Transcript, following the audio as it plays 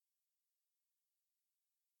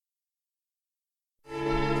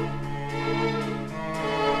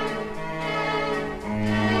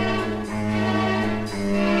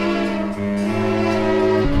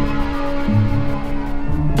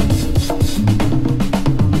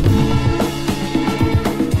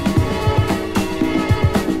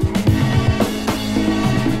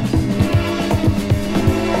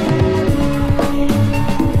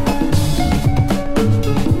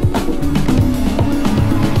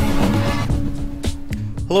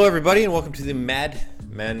Hello, everybody, and welcome to the Mad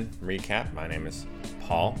Men Recap. My name is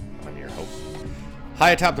Paul. I'm your host.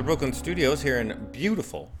 High atop the Brooklyn studios here in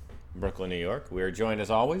beautiful Brooklyn, New York. We are joined, as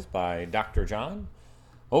always, by Dr. John.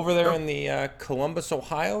 Over there in the Columbus,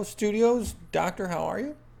 Ohio studios. Doctor, how are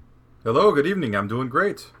you? Hello, good evening. I'm doing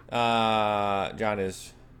great. John, it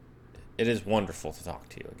is wonderful to talk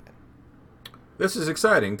to you again. This is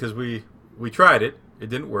exciting because we tried it. It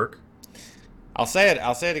didn't work. I'll say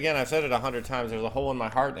it again. I've said it 100 times. There's a hole in my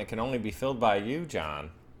heart, and it can only be filled by you,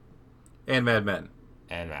 John. And Mad Men.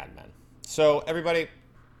 And Mad Men. So, everybody,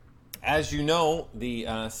 as you know,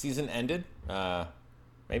 the season ended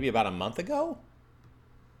maybe about a month ago.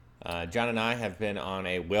 John and I have been on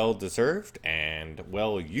a well-deserved and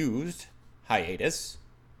well-used hiatus.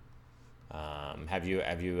 Have you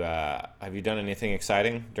done anything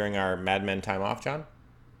exciting during our Mad Men time off, John?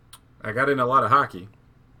 I got in a lot of hockey.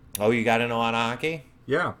 Oh, you got in a lot of hockey?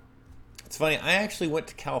 Yeah. It's funny. I actually went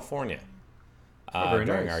to California Very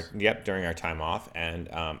nice. during our time off, and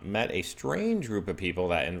met a strange group of people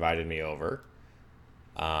that invited me over.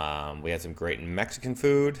 We had some great Mexican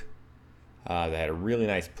food. They had a really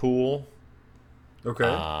nice pool.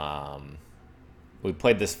 Okay. We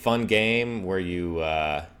played this fun game where you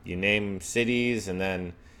name cities and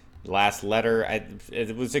then last letter.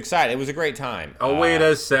 It was exciting. It was a great time. Oh, wait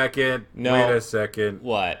a second. no. Wait a second.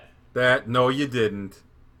 What? No, you didn't.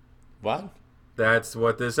 What? That's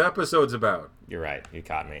what this episode's about. You're right. You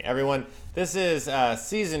caught me. Everyone, this is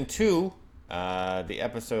season 2. The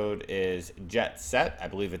episode is Jet Set. I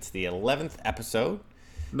believe it's the 11th episode.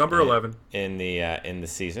 Number 11. In the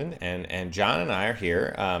season, and John and I are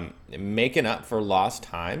here making up for lost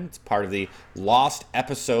time. It's part of the Lost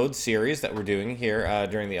episode series that we're doing here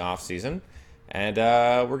during the off season, and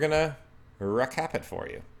we're gonna recap it for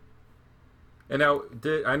you. And now,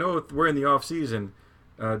 I know we're in the off season.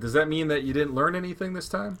 Does that mean that you didn't learn anything this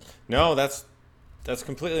time? No, that's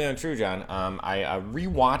completely untrue, John. I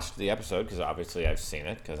rewatched the episode because obviously I've seen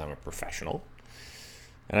it because I'm a professional.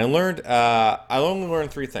 And I only learned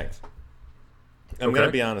 3 things. I'm going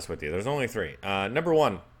to be honest with you. There's only 3. Number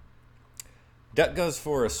 1, Duck goes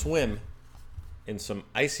for a swim in some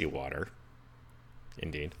icy water.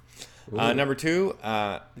 Indeed. Number 2,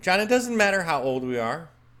 John, it doesn't matter how old we are.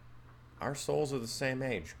 Our souls are the same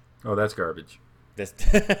age. Oh, that's garbage.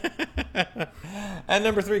 And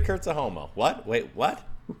number 3, Kurt's a homo. What? Wait, what?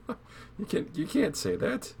 You can't say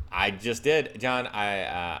that. I just did, John.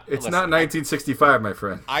 It's not 1965, my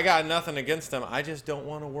friend. I got nothing against him. I just don't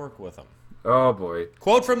want to work with him. Oh boy.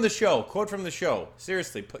 Quote from the show.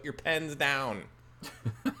 Seriously, put your pens down.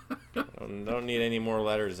 Don't need any more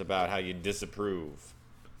letters about how you disapprove.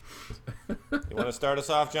 You want to start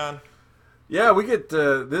us off, John? Yeah, we get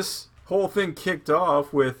this whole thing kicked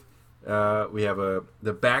off with we have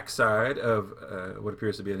the backside of what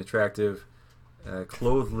appears to be an attractive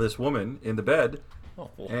clothless woman in the bed,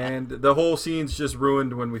 and the whole scene's just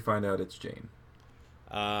ruined when we find out it's Jane.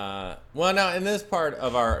 Well, now in this part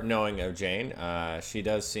of our knowing of Jane, she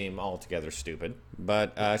does seem altogether stupid,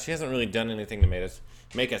 but she hasn't really done anything to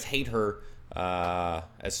make us hate her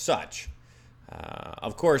as such.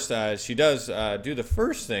 Of course, she does do the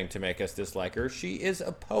first thing to make us dislike her. She is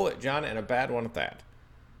a poet, John, and a bad one at that.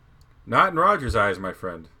 Not in Roger's eyes, my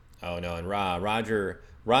friend. Oh no, and Roger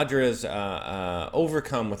is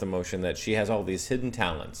overcome with emotion that she has all these hidden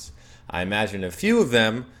talents. I imagine a few of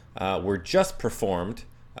them were just performed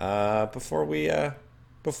before we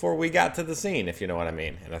got to the scene, if you know what I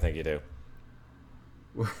mean, and I think you do.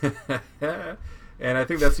 And I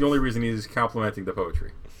think that's the only reason he's complimenting the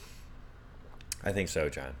poetry. I think so,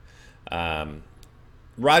 John.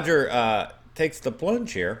 Roger takes the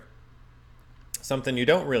plunge here, something you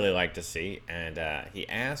don't really like to see, and he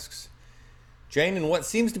asks Jane in what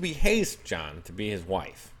seems to be haste, John, to be his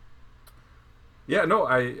wife. Yeah, no,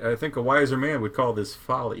 I think a wiser man would call this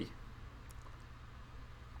folly.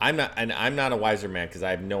 I'm not a wiser man because I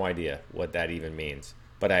have no idea what that even means.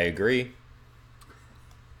 But I agree.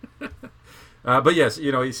 But yes,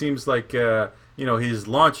 he seems like he's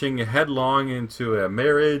launching headlong into a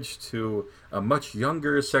marriage to a much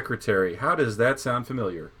younger secretary. How does that sound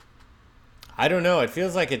familiar? I don't know. It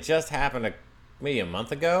feels like it just happened maybe a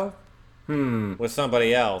month ago. With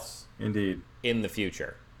somebody else. Indeed. In the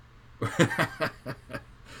future.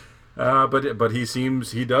 But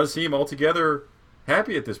he does seem altogether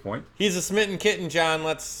happy at this point. He's a smitten kitten, John.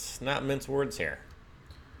 Let's not mince words here.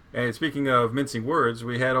 And speaking of mincing words,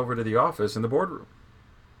 we head over to the office in the boardroom.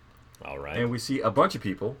 All right. And we see a bunch of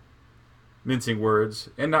people mincing words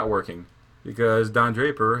and not working because Don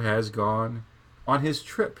Draper has gone on his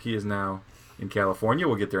trip. He is now in California.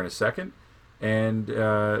 We'll get there in a second. And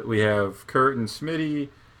we have Kurt and Smitty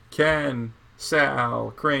Ken,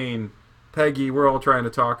 Sal, Crane, Peggy, we're all trying to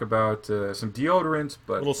talk about some deodorant,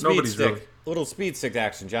 but Little speed nobody's stick. really... Little speed stick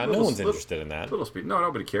action, John. No Little- one's little- interested in that. Little speed. No,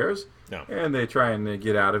 nobody cares. No. And they try and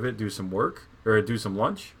get out of it, do some work, or do some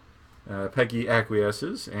lunch. Peggy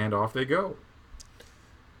acquiesces, and off they go.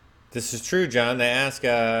 This is true, John. They ask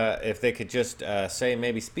if they could just say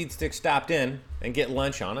maybe Speed Stick stopped in and get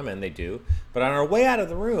lunch on them, and they do. But on our way out of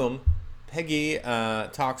the room, Peggy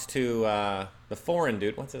talks to the foreign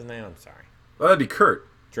dude. What's his name? I'm sorry. Well, that'd be Kurt.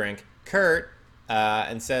 Drink. Kurt,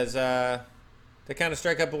 and says they kind of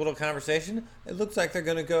strike up a little conversation. It looks like they're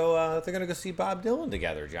gonna go. They're gonna go see Bob Dylan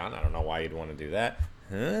together, John. I don't know why you'd want to do that.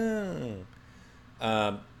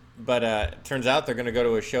 But it turns out they're going to go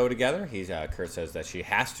to a show together. Kurt says that she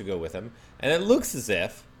has to go with him. And it looks as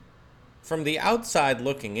if, from the outside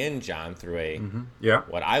looking in, John, through a Yeah.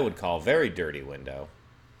 what I would call very dirty window,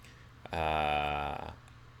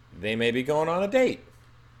 they may be going on a date.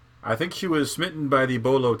 I think she was smitten by the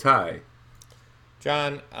bolo tie.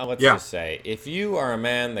 John, let's Yeah. just say, if you are a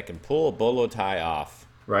man that can pull a bolo tie off,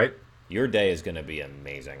 Right? your day is going to be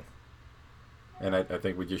amazing. And I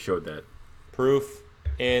think we just showed that. Proof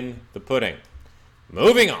in the pudding.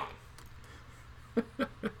 Moving on.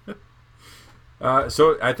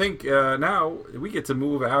 So I think now we get to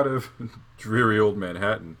move out of dreary old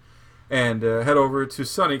Manhattan and head over to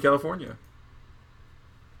sunny California.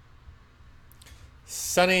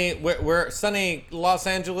 Sunny, we're sunny Los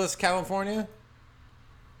Angeles, California.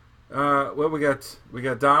 Well, we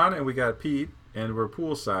got Don and we got Pete, and we're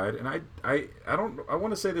poolside. And I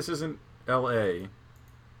want to say this isn't L.A.,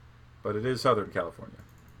 but it is Southern California.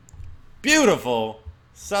 Beautiful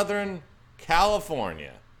Southern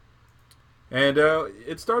California. And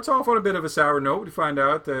it starts off on a bit of a sour note. We find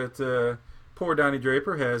out that poor Donnie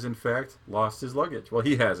Draper has, in fact, lost his luggage. Well,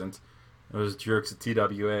 he hasn't. Those jerks at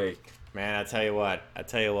TWA. Man, I tell you what.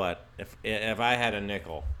 If I had a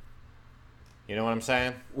nickel, you know what I'm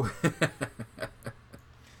saying?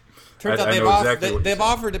 Turns out I they've, know off- exactly they, what you're they've saying.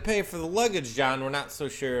 offered to pay for the luggage, John. We're not so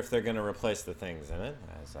sure if they're going to replace the things in it,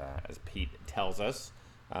 as Pete tells us.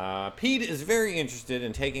 Pete is very interested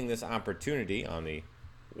in taking this opportunity on the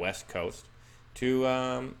West Coast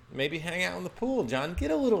to maybe hang out in the pool, John.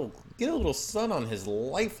 Get a little sun on his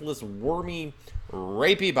lifeless, wormy,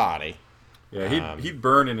 rapey body. Yeah, he'd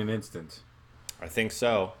burn in an instant. I think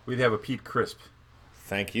so. We'd have a Pete Crisp.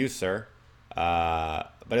 Thank you, sir.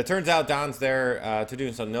 But it turns out Don's there to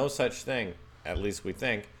do no such thing. At least we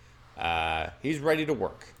think. He's ready to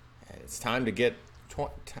work. It's time to get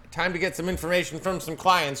some information from some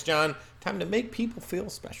clients, John. Time to make people feel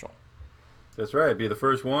special. That's right. Be the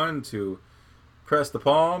first one to press the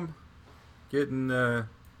palm, get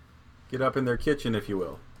up in their kitchen, if you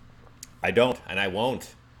will. I don't, and I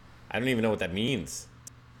won't. I don't even know what that means.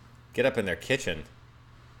 Get up in their kitchen.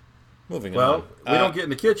 Moving on. Well, we don't get in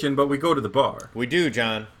the kitchen, but we go to the bar. We do,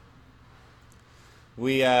 John.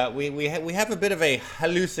 We have a bit of a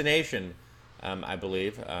hallucination, I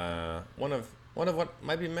believe. One of what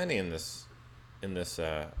might be many in this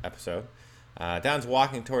episode. Don's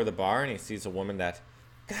walking toward the bar and he sees a woman that,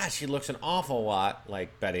 gosh, she looks an awful lot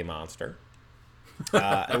like Betty Monster,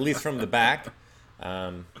 at least from the back.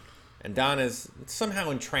 And Don is somehow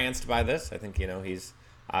entranced by this. I think he's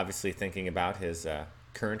obviously thinking about his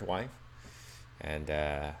current wife, and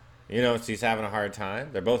she's having a hard time.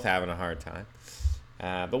 They're both having a hard time.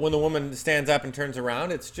 But when the woman stands up and turns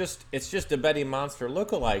around, it's just a Betty Monster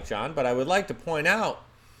lookalike, John. But I would like to point out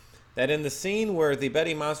that in the scene where the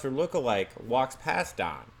Betty Monster lookalike walks past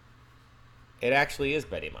Don, it actually is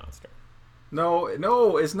Betty Monster. No,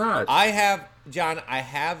 it's not.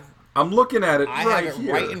 I'm looking at it I right have it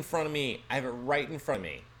here. right in front of me.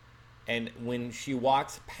 And when she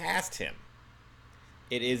walks past him,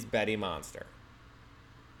 it is Betty Monster.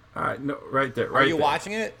 No, right there. Are you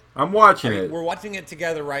watching it? I'm watching it. We're watching it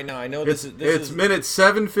together right now. I know It's this is minute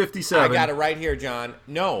 7:57. I got it right here, John.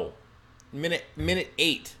 No. Minute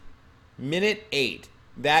 8. Minute 8.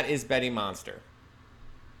 That is Betty Monster.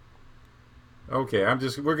 Okay,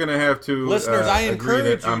 we're gonna have to Listeners, I agree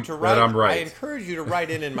encourage that you to that write. I'm right. I encourage you to write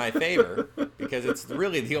in my favor because it's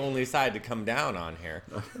really the only side to come down on here.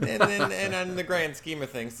 And in the grand scheme of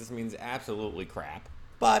things, this means absolutely crap.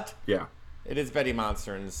 But Yeah. it is Betty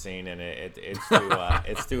Monster in the scene, and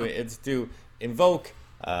it's to invoke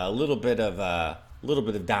a little bit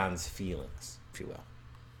of Don's feelings, if you will.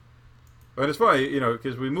 But it's funny,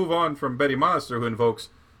 because we move on from Betty Monster, who invokes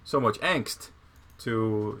so much angst,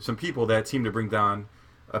 to some people that seem to bring Don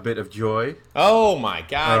a bit of joy. Oh my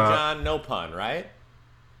God, John! No pun, right?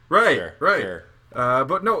 Right, Sure, right. sure.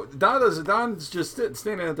 But no, Don's just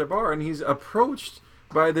standing at the bar, and he's approached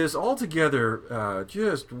by this altogether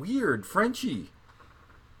just weird Frenchie.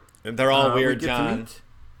 They're all we weird, get to John. meet-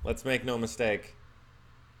 Let's make no mistake.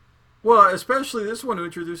 Well, especially this one who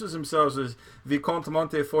introduces himself as Vicomte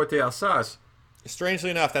Monteforte Alsace. Strangely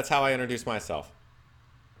enough, that's how I introduce myself.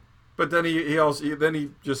 But then he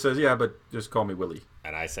just says, "Yeah, but just call me Willie."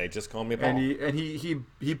 And I say, just call me Paul. And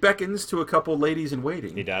he beckons to a couple ladies in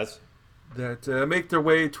waiting. He does. That make their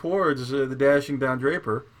way towards the dashing Don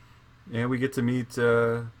Draper, and we get to meet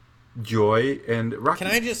Joy and Rocky. Can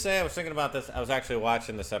I just say, I was thinking about this. I was actually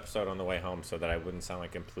watching this episode on the way home so that I wouldn't sound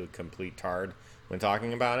like a complete tard when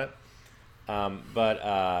talking about it.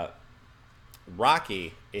 But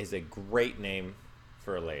Rocky is a great name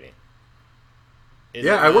for a lady. Is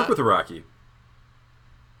Yeah, it I work not? with a Rocky.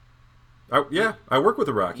 I work with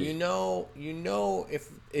a Rocky. You know,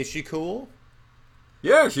 is she cool?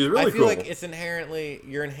 Yeah, she's really I feel cool. like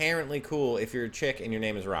you're inherently cool if you're a chick and your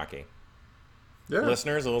name is Rocky. yeah.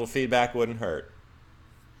 Listeners, a little feedback wouldn't hurt.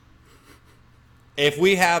 If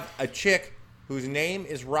we have a chick whose name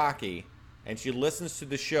is Rocky and she listens to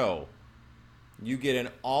the show, you get an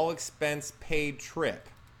all-expense-paid trip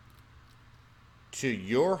to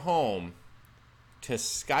your home to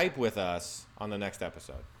Skype with us on the next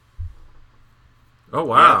episode. Oh,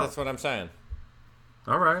 wow. Yeah, that's what I'm saying.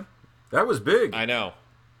 All right. That was big. I know.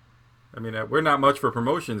 I mean, we're not much for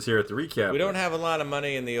promotions here at the recap. We don't have a lot of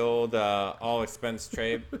money in the old expense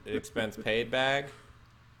paid bag.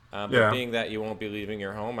 But Yeah. being that you won't be leaving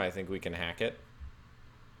your home, I think we can hack it.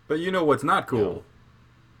 But you know what's not cool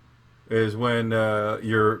is when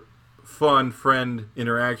your fun friend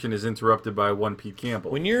interaction is interrupted by one Pete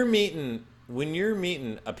Campbell. When you're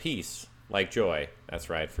meeting a piece like Joy, that's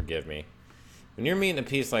right, forgive me. When you're meeting a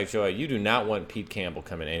piece like Joy, you do not want Pete Campbell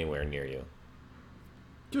coming anywhere near you.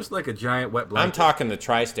 Just like a giant wet blanket. I'm talking the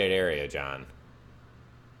tri-state area, John.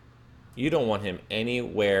 You don't want him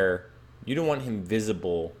anywhere. You don't want him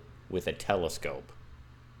visible with a telescope.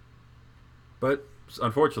 But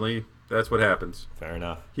unfortunately, that's what happens. Fair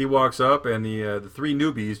enough. He walks up, and the three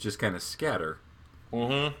newbies just kind of scatter.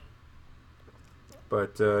 Mm-hmm.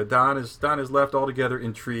 But Don is left altogether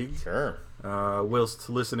intrigued, Sure. whilst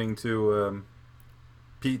listening to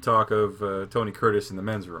Pete talk of Tony Curtis in the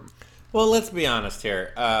men's room. Well, let's be honest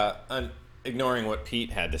here. Ignoring what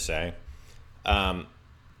Pete had to say,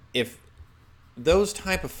 if those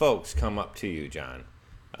type of folks come up to you, John,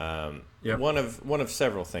 Yep. one of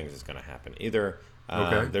several things is going to happen. Either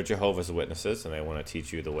Okay. they're Jehovah's Witnesses and they want to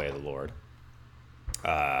teach you the way of the Lord.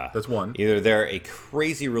 That's one. Either they're a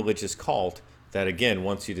crazy religious cult that again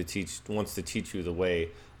wants to teach you the way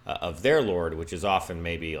of their Lord, which is often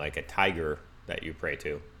maybe like a tiger that you pray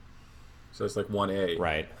to. So it's like 1A.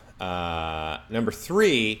 Right. Number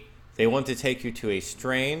 3, they want to take you to a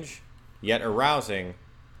strange yet arousing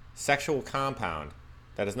sexual compound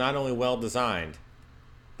that is not only well designed,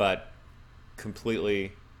 but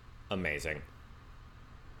completely amazing.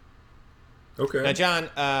 Okay. Now, John,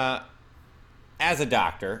 as a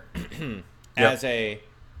doctor, as a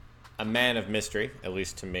man of mystery, at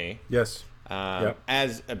least to me, Yes. Yep.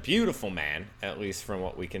 as a beautiful man, at least from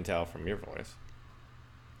what we can tell from your voice,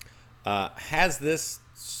 has this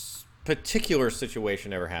particular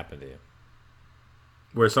situation ever happened to you?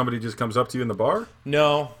 Where somebody just comes up to you in the bar?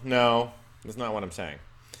 No, that's not what I'm saying.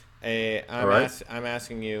 I'm, All right. I'm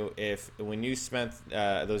asking you if when you spent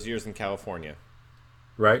those years in California,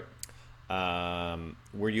 Right?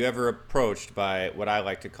 were you ever approached by what I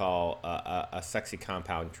like to call a sexy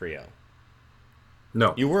compound trio?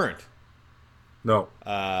 No. You weren't. No.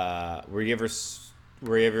 Were you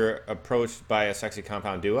ever approached by a sexy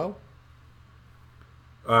compound duo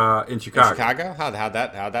In in Chicago. Chicago? How'd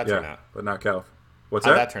that turn Yeah, out? but not California. What's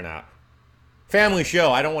How'd that? that turn out? Family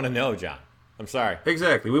show. I don't want to know, John. I'm sorry.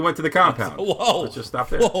 Exactly. We went to the compound. Whoa. Let's just stop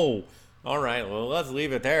there. Whoa. All right. Well, let's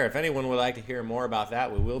leave it there. If anyone would like to hear more about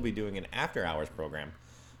that, we will be doing an after-hours program,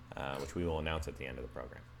 which we will announce at the end of the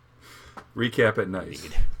program. Recap at night.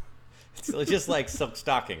 It's just like Silk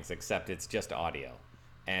Stockings, except it's just audio,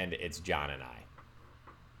 and it's John and I.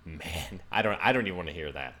 Man, I don't even want to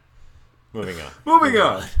hear that. Moving on. Moving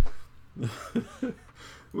on.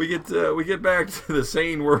 We get back to the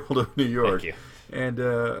sane world of New York. Thank you. And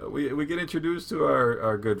we get introduced to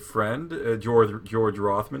our good friend, George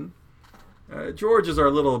Rothman. George is our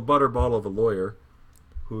little butterball of a lawyer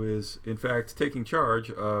who is, in fact, taking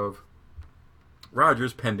charge of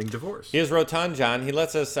Roger's pending divorce. He is rotund, John. He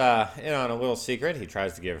lets us in on a little secret. He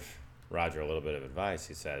tries to give Roger a little bit of advice.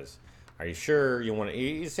 He says, "Are you sure you want to?"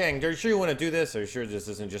 He's saying, "Are you sure you want to do this? Are you sure this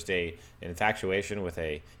isn't just an infatuation with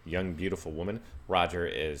a young, beautiful woman?" Roger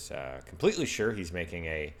is completely sure he's making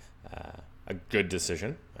a good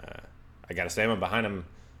decision. I got to say I'm behind him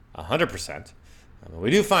 100%. We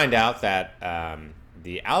do find out that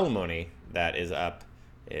the alimony that is up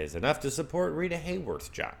is enough to support Rita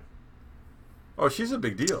Hayworth, John. Oh, she's a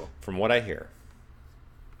big deal. From what I hear,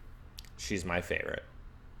 she's my favorite.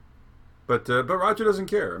 But Roger doesn't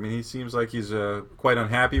care. I mean, he seems like he's quite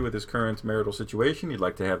unhappy with his current marital situation. He'd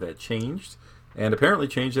like to have that changed, and apparently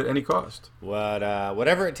changed at any cost.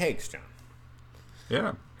 Whatever it takes, John.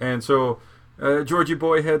 Yeah. And so Georgie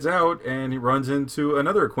Boy heads out, and he runs into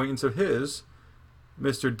another acquaintance of his,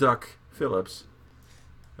 Mr. Duck Phillips,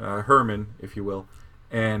 Herman, if you will.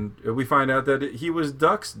 And we find out that he was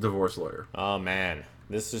Duck's divorce lawyer. Oh, man.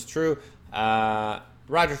 This is true.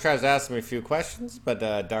 Roger tries to ask me a few questions, but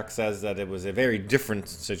Duck says that it was a very different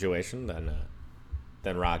situation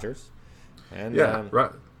than Roger's. And, yeah,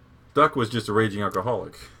 Duck was just a raging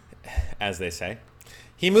alcoholic. As they say.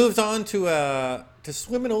 He moves on to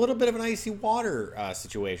swim in a little bit of an icy water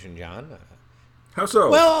situation, John. How so?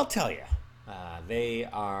 Well, I'll tell you. They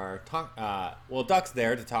are Duck's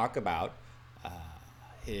there to talk about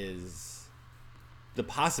the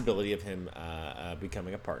possibility of him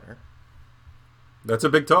becoming a partner. That's a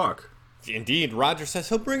big talk. Indeed, Roger says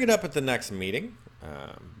he'll bring it up at the next meeting,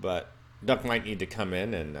 but Duck might need to come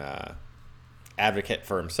in and advocate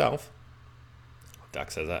for himself.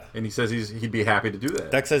 Duck says that. And he says he'd be happy to do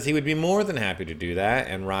that. Duck says he would be more than happy to do that,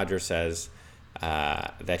 and Roger says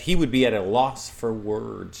that he would be at a loss for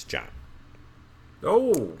words, John.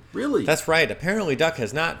 Oh, really? That's right. Apparently, Duck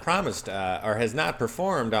has not promised or has not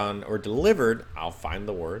performed on or delivered, I'll find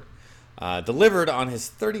the word, delivered on his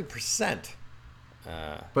 30%.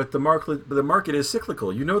 But the market is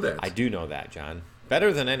cyclical. You know that. I do know that, John.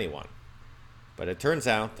 Better than anyone. But it turns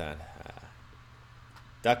out that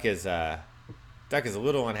Duck is a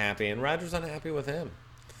little unhappy, and Roger's unhappy with him.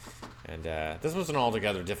 And this was an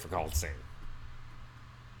altogether difficult scene.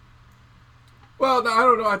 Well, no, I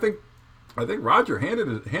don't know. I think Roger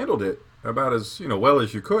handled it about as well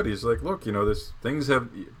as you could. He's like, look, you're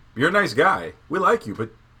a nice guy. We like you,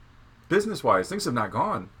 but business-wise, things have not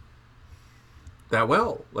gone that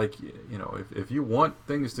well. Like, if you want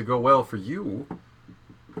things to go well for you,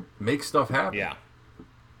 make stuff happen. Yeah.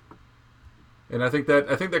 And I think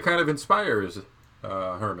that kind of inspires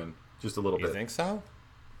Herman just a little bit. You think so?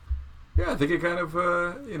 Yeah, I think it kind of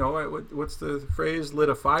what's the phrase? Lit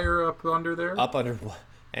a fire up under there. Up under.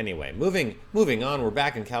 Anyway, moving on. We're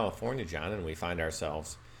back in California, John, and we find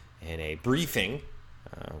ourselves in a briefing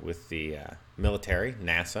with the military,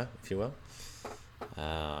 NASA, if you will.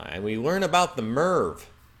 And we learn about the MIRV.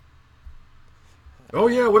 Oh,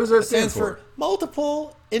 yeah. What does that stand stands for?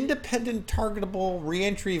 Multiple Independent Targetable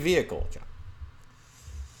Reentry Vehicle, John.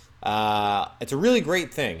 It's a really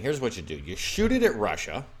great thing. Here's what you do. You shoot it at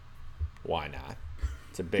Russia. Why not?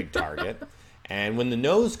 It's a big target. And when the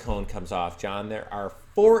nose cone comes off, John, there are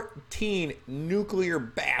 14 nuclear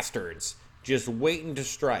bastards just waiting to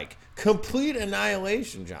strike. Complete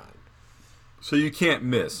annihilation, John. So you can't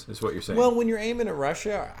miss, is what you're saying. Well, when you're aiming at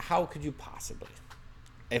Russia, how could you possibly?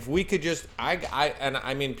 If we could just,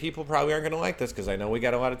 I mean, people probably aren't going to like this because I know we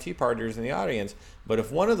got a lot of Tea Partiers in the audience, but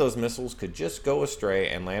if one of those missiles could just go astray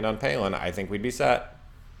and land on Palin, I think we'd be set.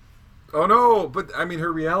 Oh no! But I mean,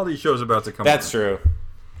 her reality show's about to come. That's true.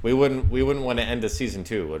 We wouldn't want to end the season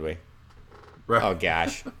 2, would we? Right.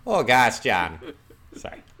 Oh gosh, John.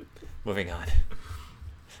 Sorry. Moving on.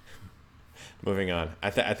 I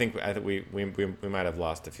think we might have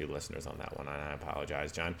lost a few listeners on that one. I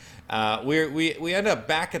apologize, John. We end up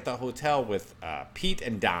back at the hotel with Pete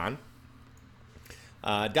and Don.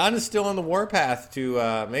 Don is still on the warpath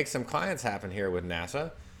to make some clients happen here with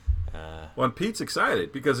NASA. Well, and Pete's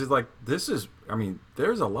excited because he's like, there's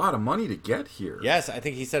a lot of money to get here. Yes, I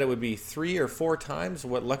think he said it would be 3 or 4 times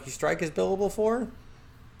what Lucky Strike is billable for.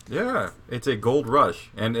 Yeah, it's a gold rush,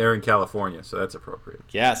 and they're in California, so that's appropriate.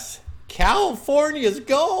 Yes, California's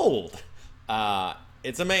gold.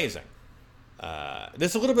 It's amazing.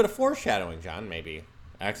 There's a little bit of foreshadowing, John, maybe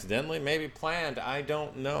accidentally, maybe planned, I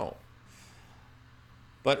don't know.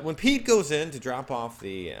 But when Pete goes in to drop off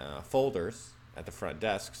the folders at the front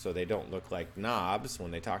desk so they don't look like knobs when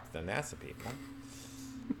they talk to the NASA people,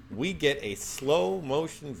 we get a slow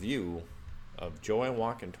motion view of Joy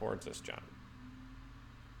walking towards us, John.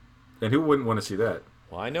 And who wouldn't want to see that?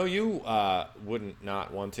 Well, I know you wouldn't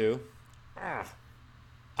not want to.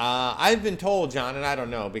 I've been told, John, and I don't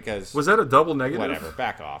know because was that a double negative? Whatever,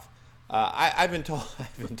 back off. I've been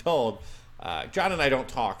told. John and I don't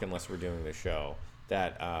talk unless we're doing the show.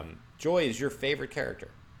 That Joy is your favorite character.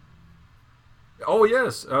 Oh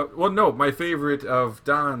yes. Well, no, my favorite of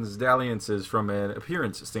Don's dalliances from an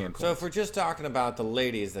appearance standpoint. So if we're just talking about the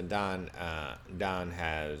ladies that Don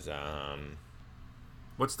has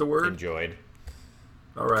What's the word? enjoyed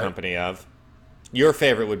All right. company of, your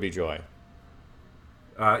favorite would be Joy.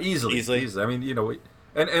 Easily. I mean,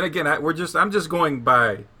 and again, I'm just going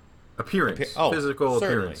by appearance, physical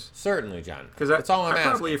appearance. Certainly, John. Because that's all I'm asking.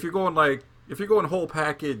 Probably if you're going whole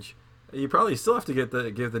package, you probably still have to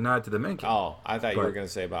give the nod to the Mencken. Oh, I thought you were going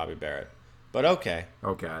to say Bobby Barrett, but okay.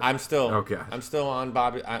 Oh God. I'm still. Oh God. I'm still on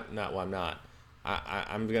Bobby. I'm not.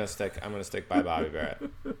 I'm gonna stick by Bobby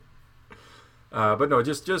Barrett. But no,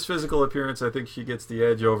 just physical appearance. I think she gets the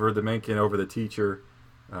edge over the Mencken, over the teacher.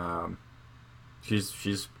 She's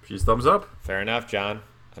thumbs up. Fair enough, John.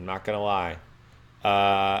 I'm not gonna lie.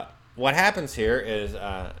 What happens here is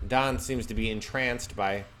Don seems to be entranced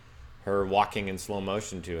by her walking in slow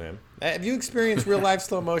motion to him. Have you experienced real life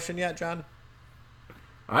slow motion yet, John?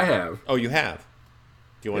 I have. Oh, you have.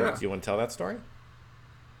 Do you want Yeah. to tell that story?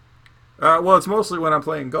 Well, it's mostly when I'm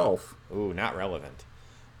playing golf. Ooh, not relevant.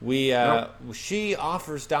 She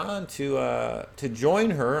offers Don to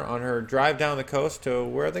join her on her drive down the coast to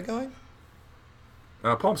where are they going?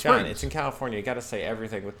 Palm Springs. John, it's in California. You got to say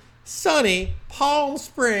everything with sunny Palm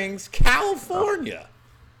Springs, California.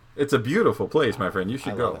 It's a beautiful place, my friend. You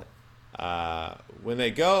should go. Love it. When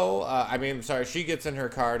they go, she gets in her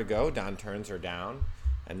car to go. Don turns her down,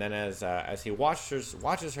 and then as he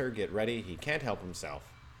watches her get ready, he can't help himself.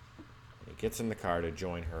 He gets in the car to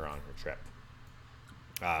join her on her trip.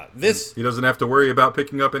 He doesn't have to worry about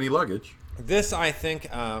picking up any luggage. This, I think,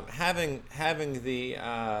 having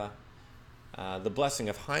the blessing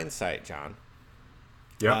of hindsight, John.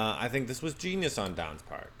 Yeah. I think this was genius on Don's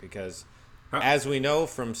part because, as we know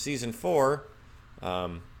from season 4,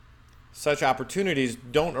 such opportunities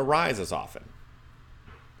don't arise as often.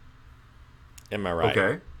 Am I right?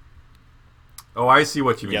 Okay. Oh, I see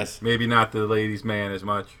what you mean. Yes. Maybe not the ladies' man as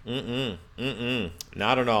much.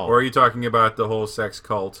 Not at all. Or are you talking about the whole sex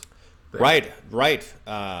cult thing? Right.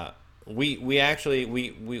 We actually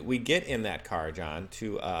get in that car, John,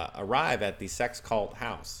 to arrive at the sex cult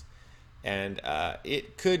house, and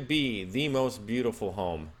it could be the most beautiful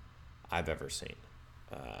home I've ever seen.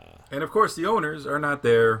 And of course, the owners are not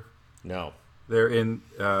there. No, they're in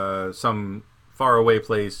some faraway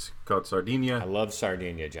place called Sardinia. I love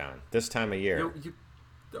Sardinia, John. This time of year.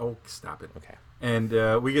 Oh, stop it. Okay. And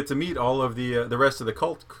we get to meet all of the rest of the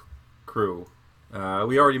cult crew.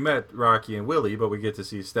 We already met Rocky and Willie, but we get to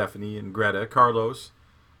see Stephanie and Greta, Carlos.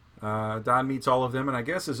 Don meets all of them, and I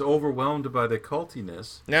guess is overwhelmed by the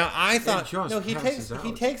cultiness. Now I thought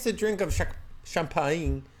he takes a drink of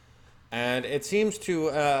champagne, and it seems to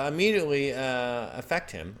immediately affect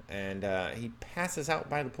him, and he passes out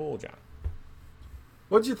by the pool, John.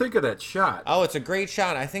 What did you think of that shot? Oh, it's a great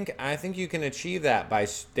shot. I think you can achieve that by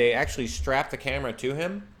they actually strap the camera to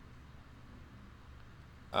him.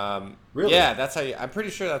 Really? Yeah, that's how. I'm pretty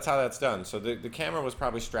sure that's how that's done. So the camera was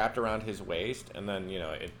probably strapped around his waist, and then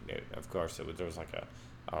of course there was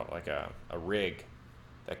like a rig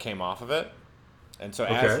that came off of it, and so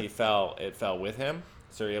as he fell, it fell with him.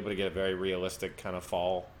 So you're able to get a very realistic kind of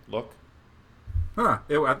fall look. Huh?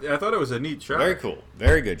 I thought it was a neat shot. Very cool.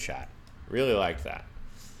 Very good shot. Really liked that.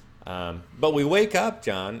 But we wake up,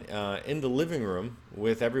 John, in the living room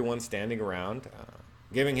with everyone standing around,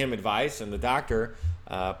 giving him advice, and the doctor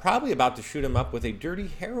probably about to shoot him up with a dirty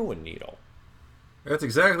heroin needle. That's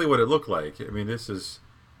exactly what it looked like. I mean,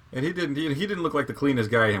 and he didn't look like the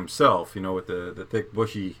cleanest guy himself, with the thick,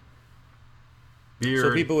 bushy beard.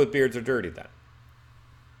 So people with beards are dirty then?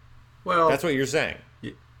 Well, that's what you're saying.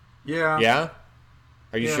 Yeah. Yeah?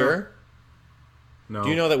 Are you sure? No. Do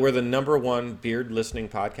you know that we're the #1 beard listening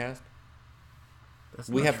podcast?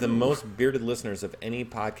 We have the most bearded listeners of any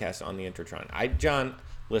podcast on the Intertron. John,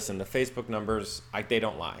 listen, the Facebook numbers, they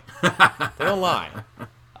don't lie. They don't lie.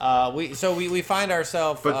 We find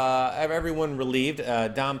ourselves, everyone relieved.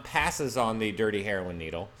 Dom passes on the dirty heroin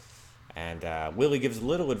needle, and Willie gives a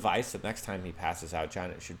little advice that next time he passes out,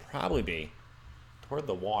 John, it should probably be toward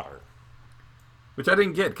the water. Which I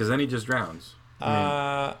didn't get, because then he just drowns.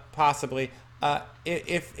 Possibly.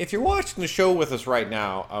 If you're watching the show with us right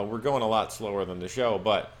now, we're going a lot slower than the show,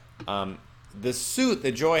 but the suit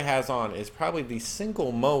that Joy has on is probably the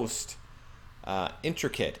single most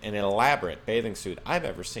intricate and elaborate bathing suit I've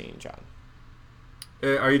ever seen, John.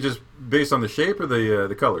 Are you just based on the shape or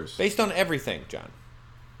the colors? Based on everything, John.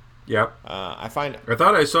 Yep. I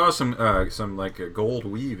thought I saw some like a gold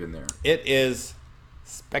weave in there. It is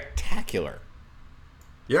spectacular.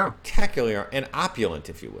 Yeah. Spectacular and opulent,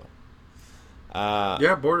 if you will.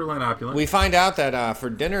 Yeah, borderline opulent. We find out that for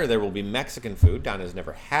dinner there will be Mexican food. Don has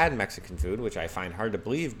never had Mexican food, which I find hard to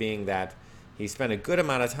believe, being that he spent a good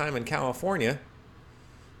amount of time in California.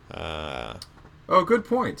 Oh, good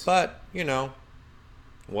point. But,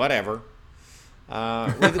 whatever.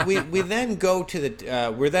 We then go to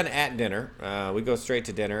the. We're then at dinner. We go straight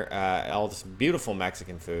to dinner. All this beautiful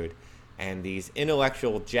Mexican food, and these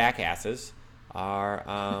intellectual jackasses are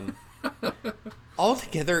all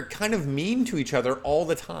together, kind of mean to each other all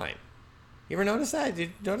the time. You ever notice that? Did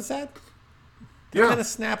you notice that? They kind of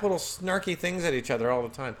snap little snarky things at each other all the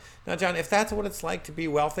time. Now, John, if that's what it's like to be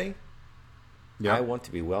wealthy, I want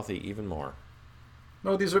to be wealthy even more.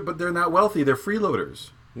 No, but they're not wealthy. They're freeloaders.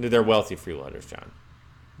 They're wealthy freeloaders, John.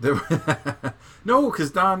 No,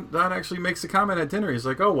 because Don actually makes a comment at dinner. He's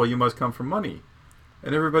like, "Oh, well, you must come from money,"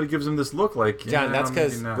 and everybody gives him this look like, John, that's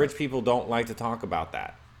because rich people don't like to talk about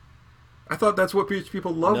that. I thought that's what rich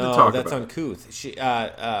people love to talk about. No, that's uncouth.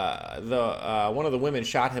 One of the women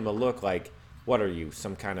shot him a look like, "What are you,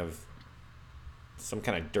 some kind of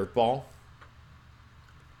dirtball?"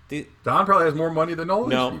 Don probably has more money than all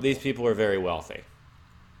these people. No, these people are very wealthy.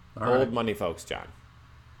 All Old right. money folks, John.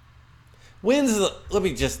 Let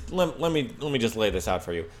me just lay this out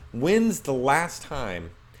for you. When's the last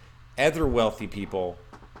time other wealthy people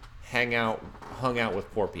hung out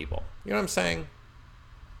with poor people? You know what I'm saying?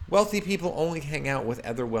 Wealthy people only hang out with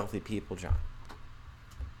other wealthy people, John.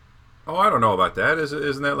 Oh, I don't know about that.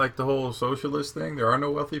 Isn't that like the whole socialist thing? There are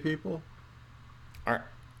no wealthy people? Are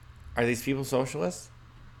these people socialists?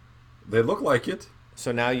 They look like it.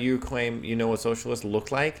 So now you claim you know what socialists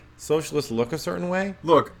look like? Socialists look a certain way?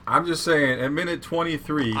 Look, I'm just saying, at minute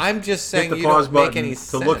 23, I'm just saying hit the you pause don't make button any to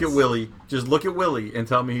sense. look at Willie. Just look at Willie and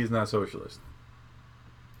tell me he's not socialist.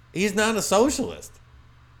 He's not a socialist.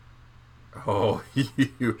 Oh,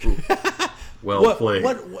 you. Well played.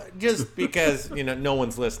 What? Just because no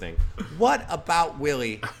one's listening. What about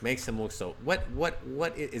Willie makes him look so? What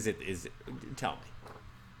is it? Tell me.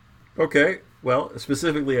 Okay, well,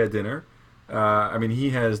 specifically at dinner, he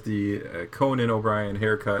has the Conan O'Brien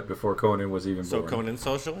haircut before Conan was even born. So Conan's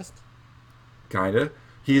socialist? Kinda.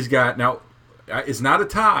 He's got now. It's not a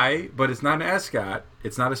tie, but it's not an ascot.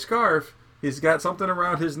 It's not a scarf. He's got something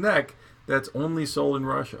around his neck that's only sold in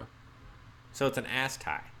Russia. So it's an ass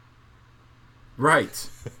tie. Right.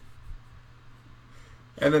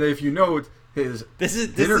 And then if you note his this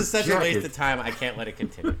is such a waste of time. I can't let it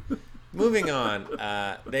continue. Moving on,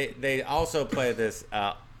 they also play this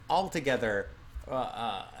altogether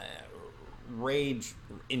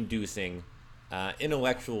rage-inducing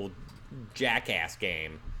intellectual jackass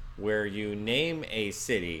game where you name a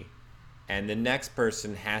city and the next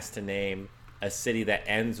person has to name a city that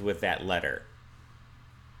ends with that letter.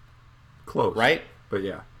 Close. Right? But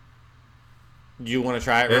yeah. Do you want to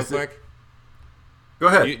try it real quick? Go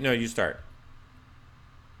ahead. You start.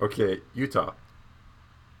 Okay, Utah.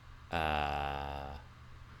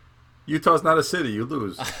 Utah's not a city. You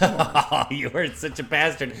lose. Oh, you are such a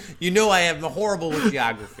bastard. You know I am horrible with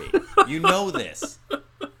geography. You know this.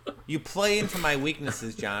 You play into my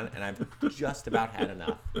weaknesses, John, and I've just about had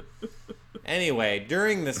enough. Anyway,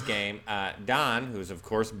 during this game, Don, who's of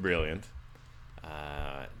course brilliant,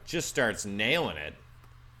 just starts nailing it.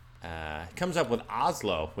 Comes up with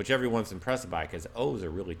Oslo, which everyone's impressed by because O's are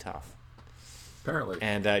really tough. Apparently.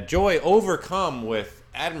 And Joy, overcome with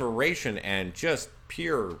admiration and just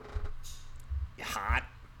pure hot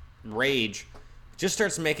rage, just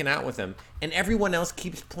starts making out with him. And everyone else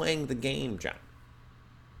keeps playing the game, John.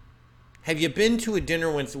 Have you been to a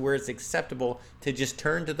dinner where it's acceptable to just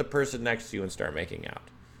turn to the person next to you and start making out?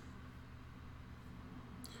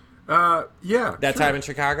 Yeah. That time in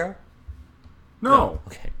Chicago? No.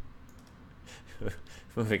 Okay.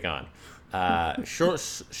 Moving on.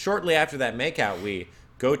 Shortly after that makeout, we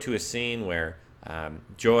go to a scene where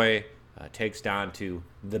Joy takes Don to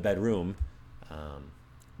the bedroom,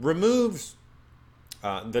 removes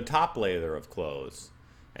the top layer of clothes,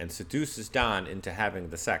 and seduces Don into having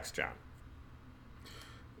the sex, John.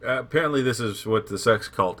 Apparently, this is what the sex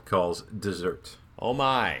cult calls dessert. Oh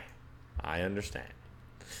my. I understand.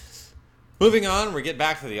 Moving on, we get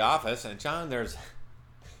back to the office, and John, there's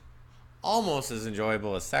almost as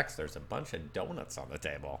enjoyable as sex. There's a bunch of donuts on the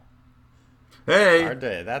table. Hey, Hard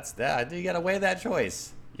to, that's that. You gotta weigh that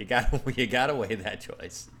choice. You gotta weigh that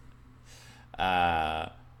choice.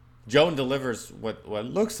 Joan delivers what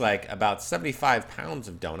looks like about 75 pounds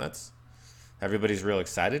of donuts. Everybody's real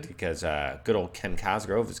excited because good old Ken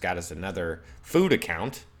Cosgrove has got us another food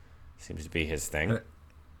account. Seems to be his thing.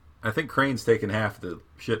 I think Crane's taken half the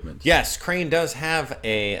shipments. Yes, Crane does have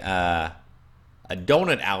a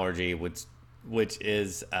donut allergy, which which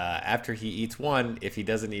is after he eats one, if he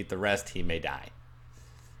doesn't eat the rest, he may die.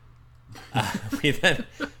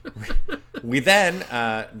 We then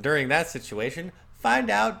during that situation find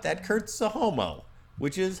out that Kurt's a homo,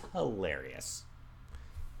 which is hilarious.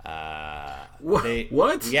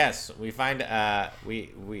 What? Yes, we find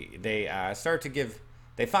they start to give.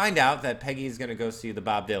 They find out that Peggy's going to go see the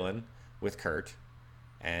Bob Dylan with Kurt,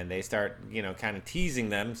 and they start kind of teasing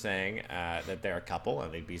them, saying that they're a couple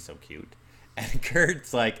and they'd be so cute. And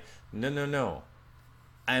Kurt's like, no,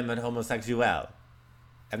 I'm a homosexual.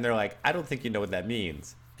 And they're like, I don't think you know what that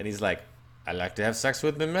means. And he's like, I like to have sex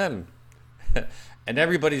with the men. And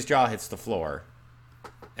everybody's jaw hits the floor.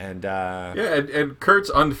 And and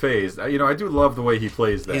Kurt's unfazed. I do love the way he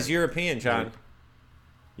plays that. He's European, John.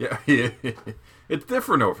 Yeah. It's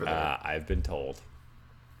different over there. I've been told.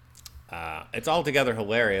 It's altogether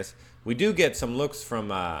hilarious. We do get some looks from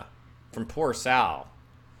poor Sal,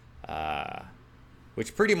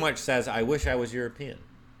 which pretty much says, I wish I was European.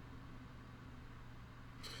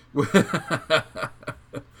 No,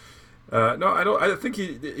 I don't. I think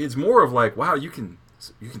it's more of like, wow, you can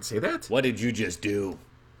say that. What did you just do?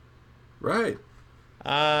 Right.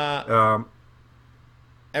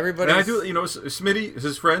 Everybody. And I do. Smitty,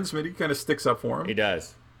 his friend Smitty, kind of sticks up for him. He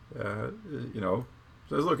does.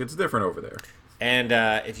 Says, look, it's different over there. And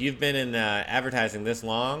if you've been in advertising this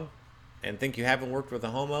long, and think you haven't worked with a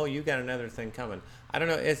homo, you got another thing coming. I don't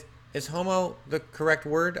know. Is homo the correct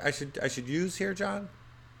word I should use here, John?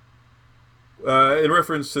 In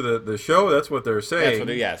reference to the show, that's what they're saying.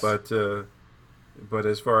 Yes. But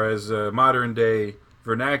as far as modern day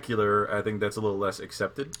vernacular, I think that's a little less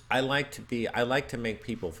accepted. I like to make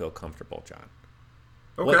people feel comfortable, John.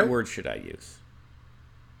 Okay. What word should I use?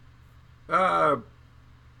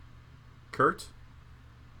 Kurt?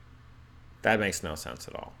 That makes no sense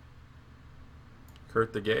at all.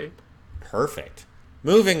 Kurt the gay? Perfect.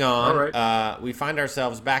 Moving on, All right. We find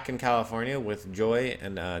ourselves back in California with Joy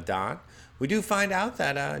and Don. We do find out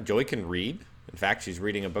that Joy can read. In fact, she's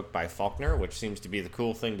reading a book by Faulkner, which seems to be the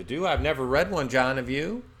cool thing to do. I've never read one, John. Have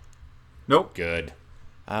you? Nope. Good.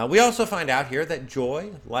 We also find out here that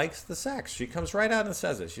Joy likes the sex. She comes right out and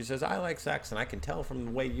says it. She says, I like sex, and I can tell from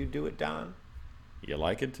the way you do it, Don. You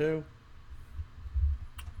like it too?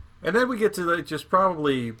 And then we get to just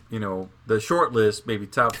probably, the short list, maybe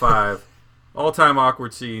top 5 all-time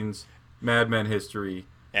awkward scenes, Mad Men history.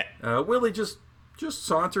 Willie just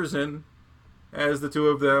saunters in as the two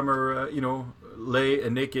of them are, lay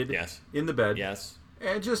naked in the bed. Yes.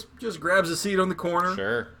 And just grabs a seat on the corner.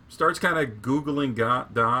 Sure. Starts kind of Googling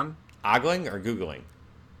Don. Ogling or Googling?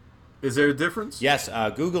 Is there a difference? Yes,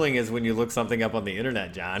 Googling is when you look something up on the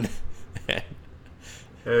internet, John.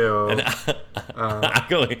 Hey-o.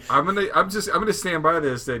 Ogling. I'm gonna stand by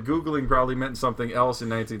this that Googling probably meant something else in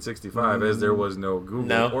 1965, as there was no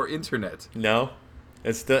Google or internet. No,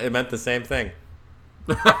 it meant the same thing.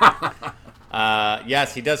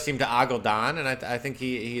 Yes, he does seem to ogle Don, and I think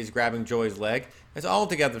he is grabbing Joy's leg. It's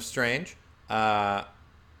altogether strange. I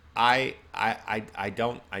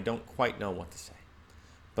don't quite know what to say.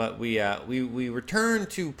 But we return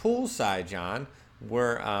to poolside, John,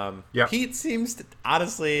 where Pete seems to,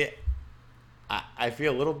 honestly, I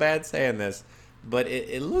feel a little bad saying this, but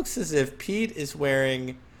it looks as if Pete is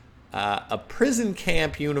wearing a prison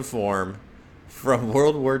camp uniform from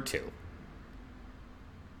World War II.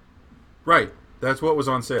 Right. That's what was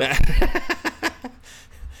on sale.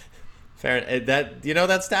 Fair.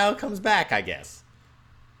 That style comes back, I guess.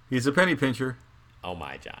 He's a penny pincher. Oh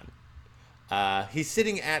my, John. He's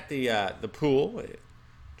sitting at the pool,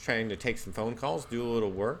 trying to take some phone calls, do a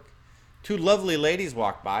little work. Two lovely ladies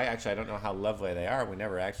walk by. Actually, I don't know how lovely they are. We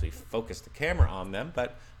never actually focused the camera on them,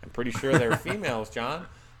 but I'm pretty sure they're females, John.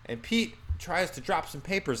 And Pete tries to drop some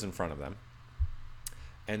papers in front of them,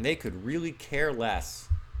 and they could really care less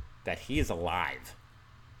that he is alive.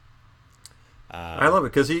 I love it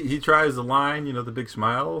because he tries the line, the big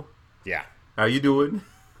smile. Yeah. How you doing?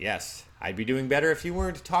 Yes, I'd be doing better if you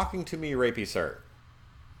weren't talking to me, rapey sir.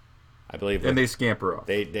 I believe. And they scamper off.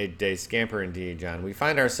 They scamper indeed, John. We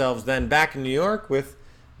find ourselves then back in New York with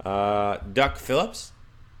Duck Phillips.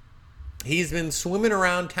 He's been swimming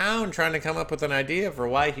around town trying to come up with an idea for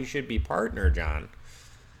why he should be partner, John.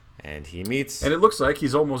 And he meets... And it looks like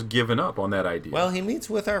he's almost given up on that idea. Well, he meets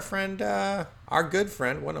with our friend, our good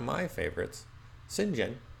friend, one of my favorites,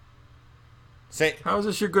 Sinjin. How is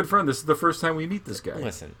this your good friend? This is the first time we meet this guy.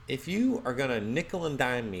 Listen, if you are going to nickel and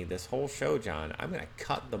dime me this whole show, John, I'm going to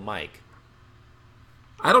cut the mic.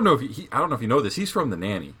 I don't know if you know this. He's from The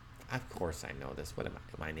Nanny. Of course I know this. What am I?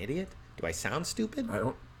 Am I an idiot? Do I sound stupid?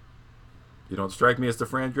 You don't strike me as the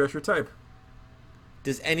Fran Drescher type.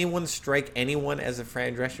 Does anyone strike anyone as a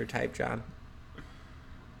Fran Drescher type, John?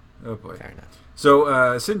 Oh boy. Fair enough.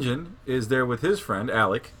 So St. John is there with his friend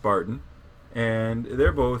Alec Barton, and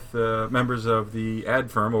they're both members of the ad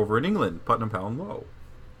firm over in England, Putnam Powell and Lowe,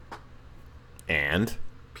 And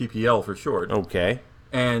PPL for short. okay.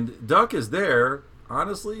 And Duck is there,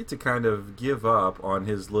 honestly, to kind of give up on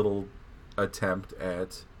his little attempt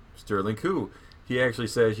at Sterling coup. He actually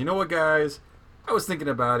says, "You know what, guys? I was thinking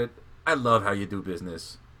about it. I love how you do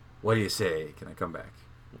business. What do you say? Can I come back?"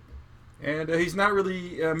 And he's not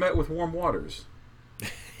really met with warm waters.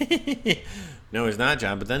 No, he's not,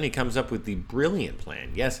 John. But then he comes up with the brilliant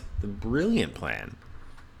plan. Yes, the brilliant plan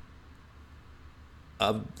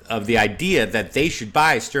of the idea that they should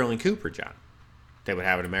buy Sterling Cooper, John. They would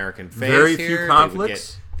have an American face Very here. few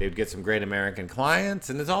conflicts. They would get some great American clients,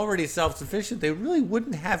 and it's already self-sufficient. They really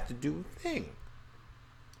wouldn't have to do a thing.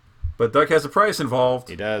 But Duck has a price involved.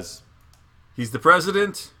 He does. He's the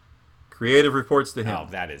president. Creative reports to him. Oh,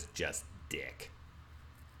 that is just dick.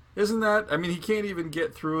 Isn't that? I mean, he can't even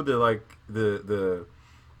get through the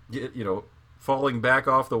falling back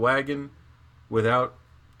off the wagon without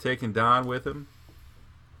taking Don with him.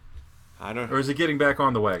 I don't. Or is he getting back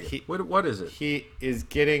on the wagon? What is it? He is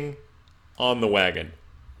getting on the wagon.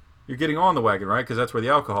 You're getting on the wagon, right? Because that's where the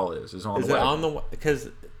alcohol is on Is the it wagon. on the? Because,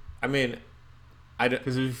 I mean,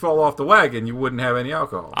 Because if you fall off the wagon, you wouldn't have any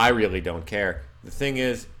alcohol. I really don't care. The thing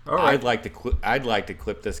is, All right. I'd like to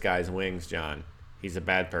clip this guy's wings, John. He's a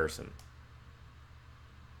bad person.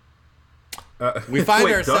 We find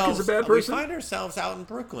wait, ourselves. Duck is a bad person? We find ourselves out in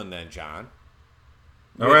Brooklyn, then, John.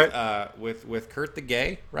 All with, right. With Kurt the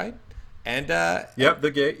gay, right? And Yep,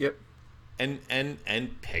 the gate. Yep.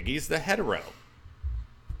 and Peggy's the hetero.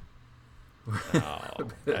 Oh,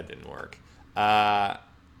 that didn't work.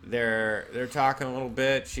 They're talking a little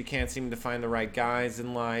bit. She can't seem to find the right guys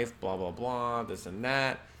in life. Blah blah blah. This and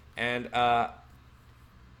that. And I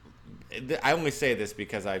only say this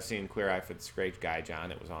because I've seen Queer Eye for the Straight Guy,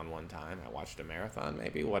 John. It was on one time. I watched a marathon,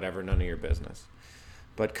 maybe. Whatever. None of your business.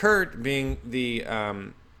 But Kurt, being the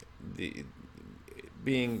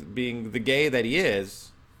gay that he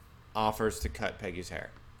is, offers to cut Peggy's hair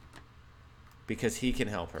because he can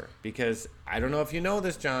help her. Because I don't know if you know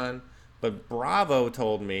this, John, but Bravo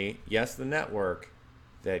told me, yes, the network,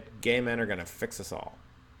 that gay men are going to fix us all.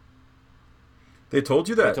 They told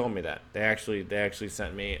you They that? told me that. They actually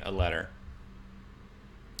sent me a letter.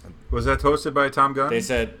 Was that hosted by Tom Gunn? They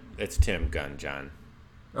said it's Tim Gunn, John.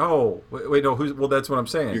 Oh, wait, no. Well, that's what I'm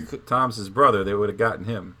saying. Tom's his brother. They would have gotten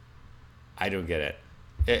him. I don't get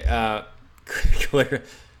it.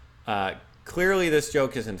 Clearly, this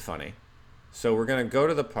joke isn't funny. So we're going to go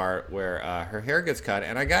to the part where her hair gets cut.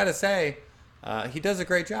 And I got to say, he does a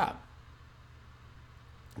great job.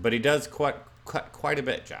 But he does cut quite a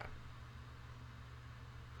bit, John.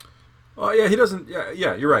 Oh, yeah, he doesn't.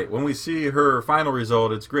 Yeah, you're right. When we see her final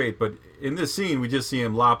result, it's great. But in this scene, we just see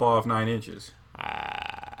him lop off 9 inches.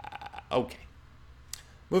 Okay.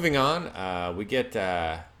 Moving on, we get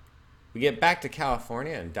back to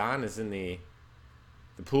California, and Don is in the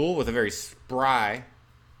pool with a very spry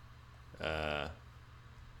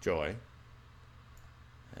Joy,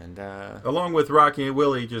 and Along with Rocky and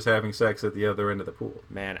Willie just having sex at the other end of the pool.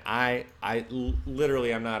 man, I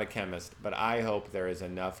literally, I'm not a chemist, but I hope there is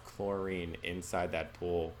enough chlorine inside that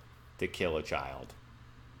pool to kill a child.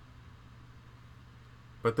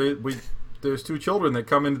 But there's 2 children that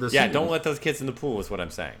come into the scene. Yeah, don't let those kids in the pool is what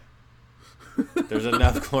I'm saying. There's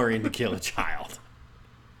enough chlorine to kill a child.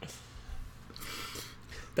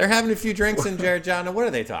 They're having a few drinks in Jared John, and what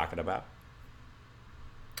are they talking about?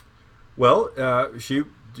 Well,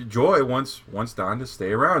 Joy wants Don to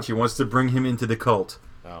stay around. She wants to bring him into the cult.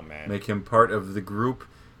 Oh, man. Make him part of the group.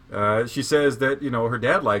 She says that, her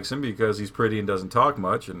dad likes him because he's pretty and doesn't talk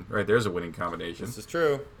much. And right there's a winning combination. This is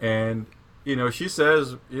true. And, she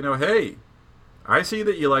says, hey, I see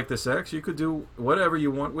that you like the sex. You could do whatever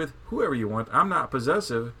you want with whoever you want. I'm not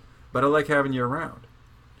possessive, but I like having you around.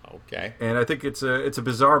 Okay. And I think it's a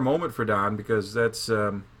bizarre moment for Don because that's,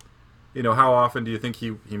 how often do you think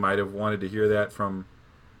he might have wanted to hear that from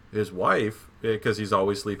his wife because he's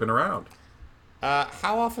always sleeping around?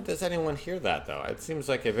 How often does anyone hear that, though? It seems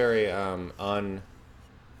like a very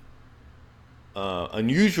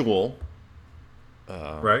unusual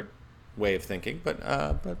Right? way of thinking. But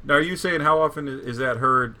Now, are you saying how often is that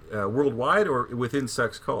heard worldwide or within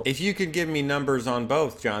sex cults? if you could give me numbers on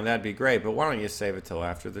both, John, that'd be great. But why don't you save it till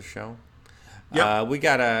after the show? Yep. We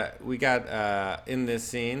got in this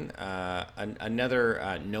scene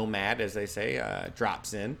another nomad, as they say,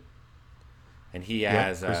 drops in, and he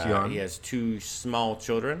has Christian. he has 2 small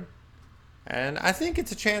children, And I think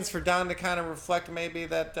it's a chance for Don to kind of reflect maybe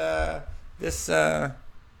that this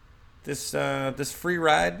free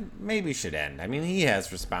ride maybe should end. I mean, he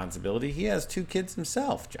has responsibility. He has 2 kids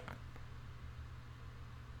himself, John.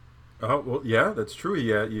 Oh, well, yeah, that's true.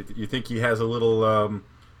 Yeah, you think he has a little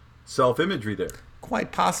self-imagery there?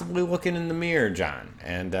 Quite possibly looking in the mirror, John.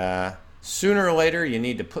 And sooner or later, you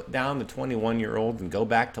need to put down the 21-year-old and go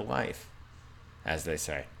back to life, as they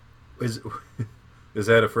say. Is is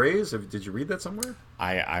that a phrase? Did you read that somewhere?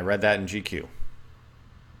 I read that in GQ.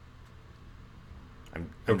 I'm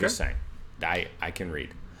Okay. just saying. I can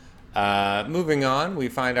read. Moving on, we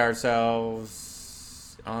find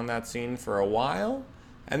ourselves on that scene for a while.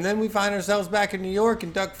 And then we find ourselves back in New York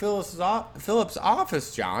in Doug Phillips'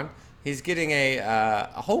 office, John. He's getting a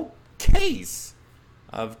whole case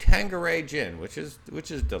of Tanqueray gin, which is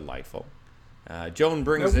delightful. Joan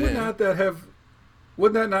brings it in.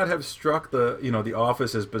 Would that not have struck the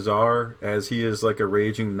office as bizarre, as he is like a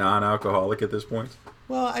raging non-alcoholic at this point?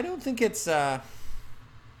 Well, I don't think it's... I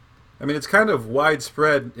mean, it's kind of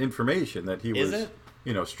widespread information that he Is was,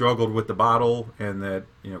 it? Struggled with the bottle and that,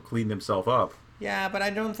 cleaned himself up. Yeah, but I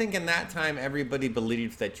don't think in that time everybody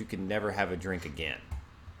believed that you could never have a drink again.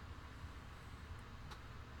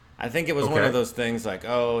 I think it was one of those things like,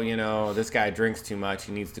 this guy drinks too much,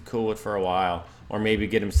 he needs to cool it for a while, or maybe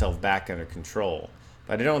get himself back under control.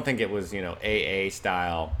 But I don't think it was, AA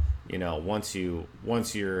style, once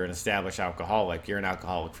you're an established alcoholic, you're an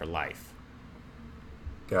alcoholic for life.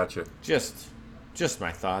 Gotcha. Just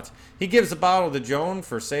my thoughts. He gives a bottle to Joan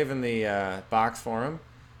for saving the box for him,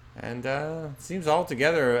 and seems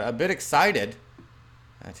altogether a bit excited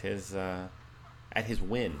at his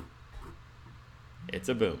win. It's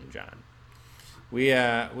a boom, John. We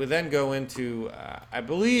then go into I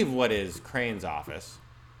believe what is Crane's office,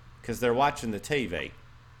 because they're watching the TV,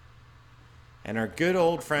 and our good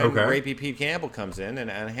old friend Ray P. Campbell comes in and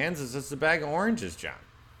hands us a bag of oranges, John.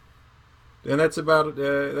 And that's about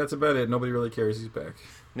it. Nobody really cares he's back.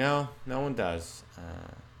 No one does.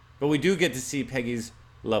 But we do get to see Peggy's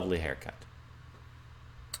lovely haircut.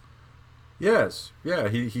 Yes. Yeah,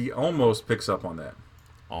 he almost picks up on that.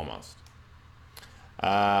 Almost.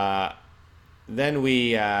 Then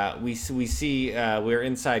we see we're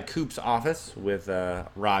inside Coop's office with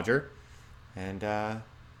Roger, and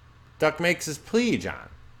Duck makes his plea, John.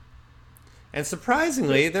 And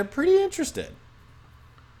surprisingly, they're pretty interested.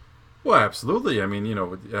 Well, absolutely. I mean,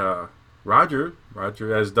 Roger,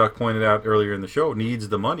 as Duck pointed out earlier in the show, needs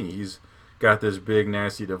the money. He's got this big,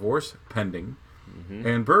 nasty divorce pending. Mm-hmm.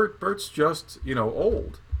 And Bert's just,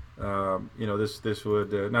 old. This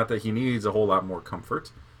would, not that he needs a whole lot more comfort,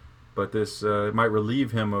 but this might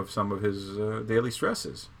relieve him of some of his daily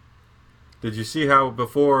stresses. Did you see how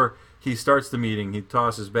before he starts the meeting, he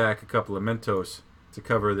tosses back a couple of Mentos to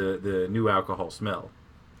cover the new alcohol smell?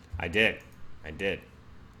 I did.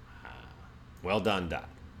 Well done, Doc.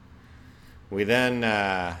 We then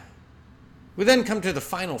come to the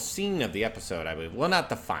final scene of the episode, I believe. Well, not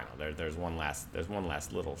the final. There's one last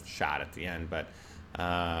little shot at the end, but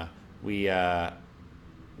we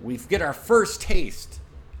get our first taste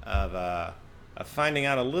of finding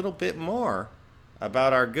out a little bit more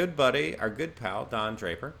about our good buddy, our good pal, Don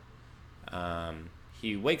Draper.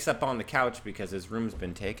 He wakes up on the couch because his room's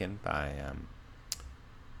been taken by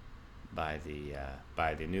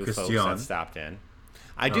the new Christian. folks that stopped in.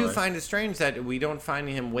 I do find it strange that we don't find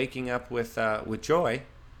him waking up with Joy.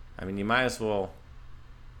 I mean, you might as well,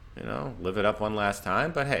 live it up one last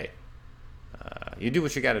time. But hey, you do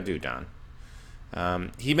what you got to do, Don.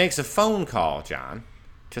 He makes a phone call, John,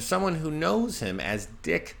 to someone who knows him as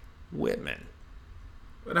Dick Whitman.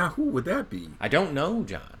 Now, who would that be? I don't know,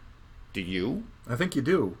 John. Do you? I think you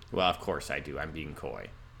do. Well, of course I do. I'm being coy.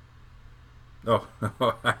 Oh,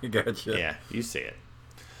 I gotcha. Yeah, you see it.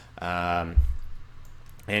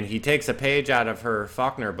 And he takes a page out of her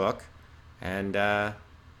Faulkner book, and I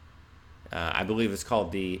believe it's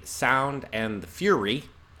called The Sound and the Fury.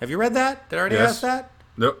 Have you read that? Did I already ask that?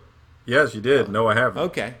 Nope. Yes, you did. No, I haven't.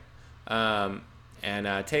 Okay.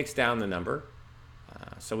 And takes down the number.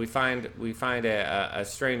 So we find a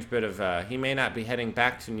strange bit of he may not be heading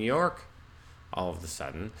back to New York all of a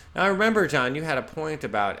sudden. Now remember, John, you had a point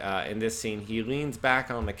about in this scene, he leans back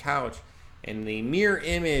on the couch in the mirror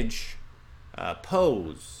image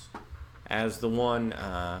pose as the one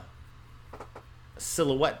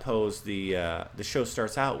silhouette pose the show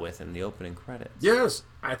starts out with in the opening credits. Yes,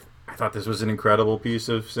 I thought this was an incredible piece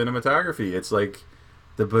of cinematography. It's like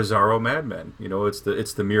the Bizarro Mad Men.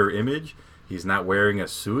 It's the mirror image. He's not wearing a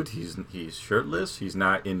suit. He's shirtless. He's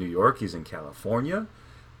not in New York. He's in California.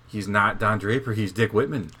 He's not Don Draper. He's Dick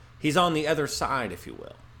Whitman. He's on the other side, if you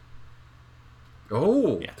will.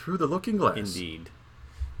 Oh, Yeah. through the looking glass.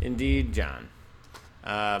 Indeed, John.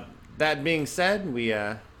 That being said, we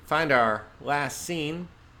find our last scene.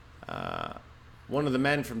 One of the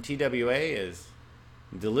men from TWA is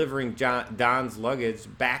delivering Don's luggage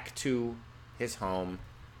back to his home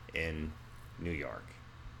in New York.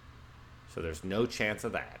 So there's no chance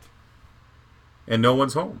of that. And no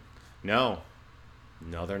one's home. No,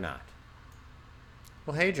 they're not.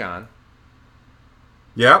 Well, hey, John.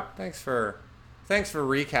 Yep. Thanks for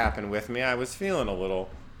recapping with me. I was feeling a little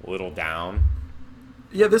down.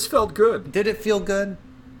 Yeah, this felt good. Did it feel good?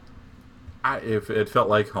 If it felt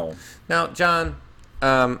like home. Now, John.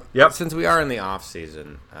 Yep. Since we are in the off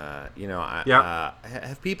season,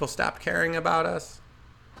 have people stopped caring about us?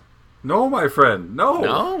 No, my friend. No.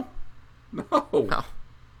 No. No. No.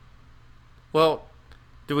 Well,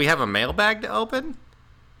 do we have a mailbag to open?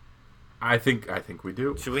 I think we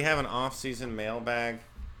do. Should we have an off-season mailbag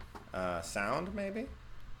sound, maybe?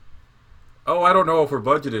 Oh, I don't know if we're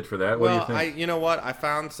budgeted for that. What do you Well, think? you know what? I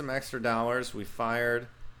found some extra dollars. We fired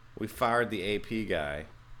the AP guy,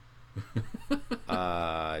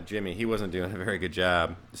 Jimmy. He wasn't doing a very good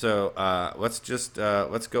job. So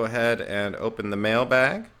let's go ahead and open the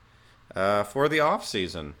mailbag for the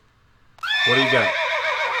off-season. What do you got?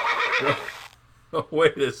 Oh,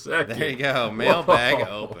 wait a second. There you go, mailbag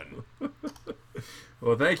open.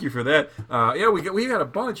 Well, thank you for that. We got a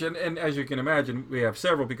bunch, and as you can imagine, we have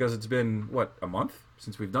several because it's been a month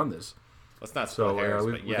since we've done this. Let's not split hairs,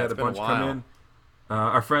 but we've had a bunch come in.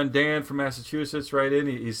 Our friend Dan from Massachusetts right in.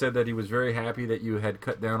 He said that he was very happy that you had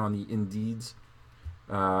cut down on the Indeeds,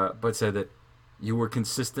 but said that you were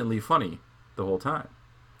consistently funny the whole time.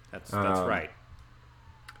 That's right.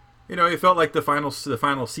 It felt like the final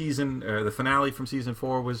season, the finale from season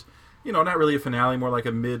 4 was, not really a finale, more like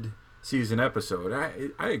a mid-season episode.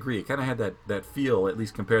 I agree. It kind of had that feel, at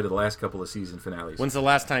least compared to the last couple of season finales. When's the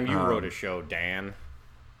last time you wrote a show, Dan?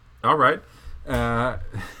 All right, and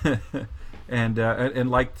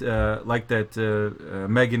liked that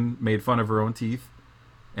Megan made fun of her own teeth,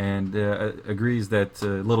 and agrees that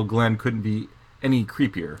little Glenn couldn't be any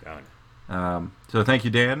creepier. So thank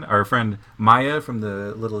you, Dan. Our friend Maya from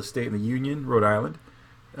the little estate in the Union, Rhode Island,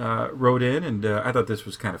 wrote in, and I thought this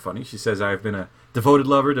was kind of funny. She says, I've been a devoted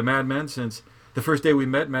lover to Mad Men since the first day we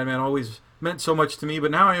met. Mad Men always meant so much to me, but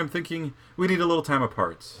now I am thinking we need a little time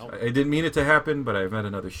apart. Oh. I didn't mean it to happen, but I've met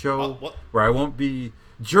another show where I won't be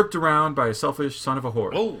jerked around by a selfish son of a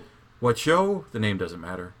whore. Oh. What show? The name doesn't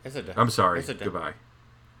matter. I'm sorry. Goodbye.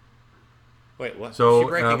 Wait, what? So, is she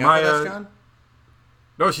breaking Maya, up with us, John?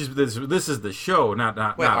 No, this is the show, not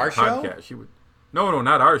our a podcast. Show? She would. No,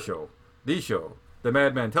 not our show. The show, the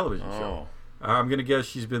Mad Men television show. I'm gonna guess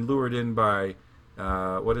she's been lured in by,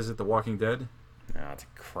 what is it, The Walking Dead? No, it's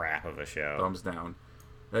a crap of a show. Thumbs down.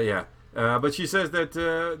 Yeah. But she says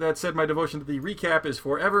that said, my devotion to the recap is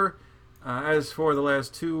forever. As for the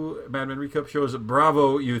last 2 Mad Men recap shows,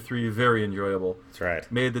 bravo, you 3, very enjoyable. That's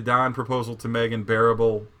right. Made the Don proposal to Megan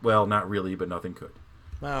bearable. Well, not really, but nothing could.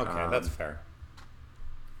 Okay, that's fair.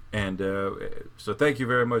 And so thank you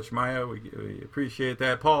very much, Maya. We appreciate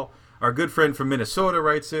that. Paul, our good friend from Minnesota,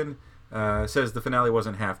 writes in, says the finale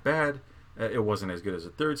wasn't half bad. It wasn't as good as the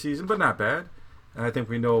 3rd season, but not bad. I think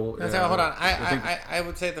we know... hold on. I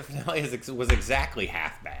would say the finale was exactly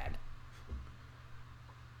half bad.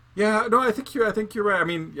 Yeah, no, I think you're right. I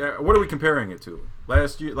mean, what are we comparing it to?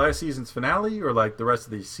 Last season's finale, or like the rest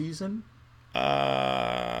of the season?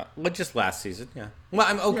 Just last season, yeah. Well,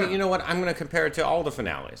 I'm okay. Yeah. You know what? I'm going to compare it to all the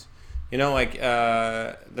finales.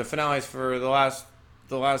 The finales for the last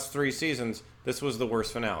 3 seasons. This was the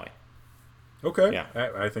worst finale. Okay. Yeah,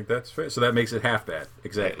 I think that's fair. So that makes it half bad.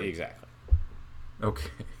 Exactly. Exactly. Okay.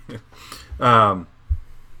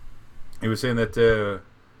 He was saying that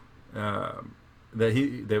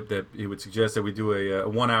that he would suggest that we do a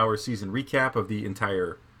 1-hour season recap of the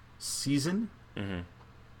entire season. Mm-hmm.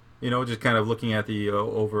 Just kind of looking at the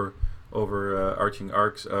overarching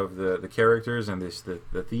arcs of the characters and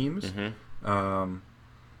the themes. Mm-hmm.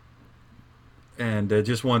 And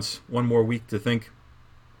just wants one more week to think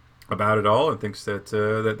about it all, and thinks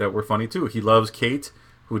that we're funny too. He loves Kate.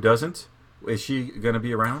 Who doesn't? Is she going to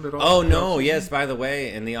be around at all? Oh no! Yes. By the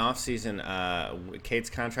way, in the off season, Kate's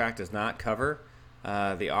contract does not cover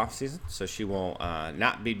the off season, so she will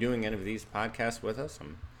not be doing any of these podcasts with us.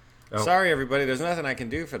 Sorry, everybody. There's nothing I can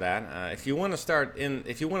do for that. If you want to start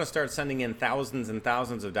sending in thousands and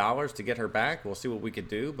thousands of dollars to get her back, we'll see what we could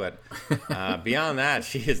do. But beyond that,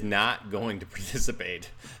 she is not going to participate,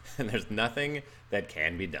 and there's nothing that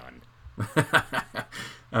can be done.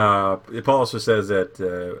 Paul also says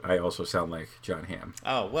that I also sound like John Hamm.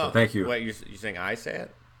 Oh well, so thank you. Wait, you think I say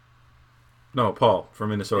it? No, Paul from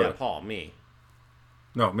Minnesota. Yeah, Paul, me.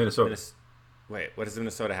 No, Minnesota. Wait, what does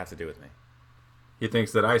Minnesota have to do with me? He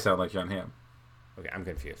thinks that I sound like John Hamm. Okay, I'm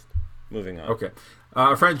confused. Moving on. Okay.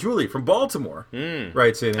 Our friend Julie from Baltimore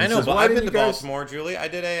writes in and I know, says, but why I've didn't been you to guys... Baltimore, Julie. I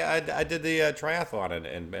did the triathlon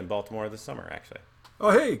in Baltimore this summer, actually.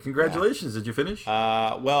 Oh, hey, congratulations. Did you finish?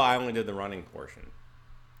 Well, I only did the running portion.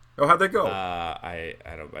 Oh, how'd that go? I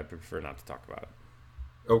prefer not to talk about it.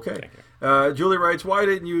 Okay. Thank you. Julie writes, why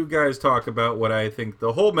didn't you guys talk about what I think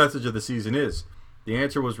the whole message of the season is? The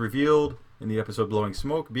answer was revealed in the episode Blowing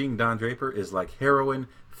Smoke. Being Don Draper is like heroin.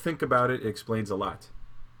 Think about it. It explains a lot.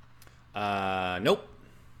 Nope.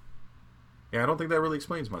 Yeah, I don't think that really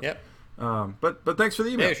explains much. Yep. But thanks for the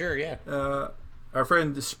email. Yeah, sure, yeah. Our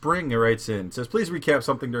friend Spring writes in, says, please recap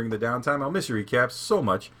something during the downtime. I'll miss your recaps so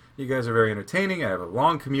much. You guys are very entertaining. I have a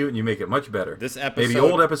long commute, and you make it much better. This episode... Maybe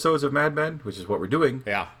old episodes of Mad Men, which is what we're doing.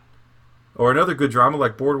 Yeah. Or another good drama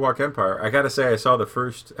like Boardwalk Empire. I got to say, I saw the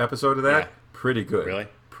first episode of that. Yeah. Pretty good. Really?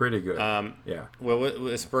 Pretty good. Yeah.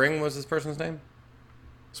 Well, Spring was this person's name?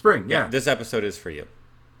 Spring, yeah. This episode is for you.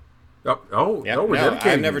 Yep. We're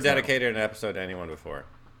dedicating I've never this now. dedicated an episode to anyone before.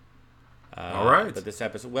 All right. But this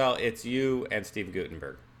episode... Well, it's you and Steve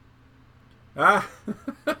Guttenberg. A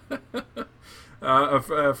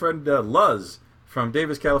friend Luz from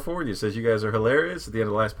Davis, California says you guys are hilarious. At the end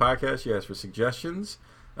of the last podcast, she asked for suggestions.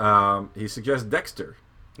 He suggests Dexter.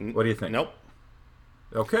 What do you think? Nope.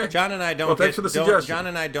 Okay. John and I don't. Well, thanks for the suggestion. John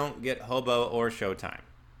and I don't get Hobo or Showtime.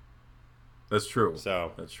 That's true.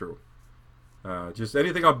 So that's true. Just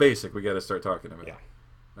anything on basic, we got to start talking about. Yeah.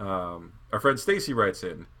 Our friend Stacy writes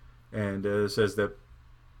in and says that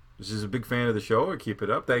she's a big fan of the show and keep it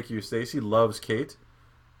up. Thank you, Stacy. Loves Kate.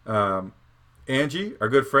 Angie, our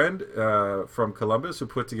good friend from Columbus, who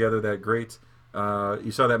put together that great.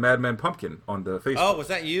 You saw that Mad Men pumpkin on the Facebook. Oh, was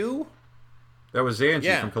that you? That was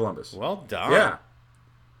Angie from Columbus. Well done.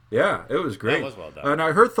 Yeah, it was great. That was well done.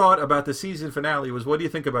 Now, her thought about the season finale was, what do you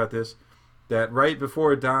think about this? That right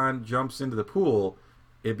before Don jumps into the pool,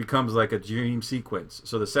 it becomes like a dream sequence.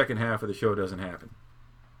 So the second half of the show doesn't happen.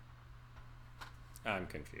 I'm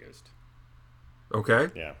confused. Okay.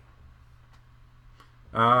 Yeah.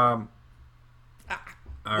 Well,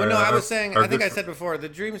 no, I was saying, I think I said before, the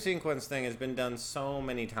dream sequence thing has been done so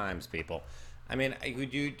many times, people. I mean,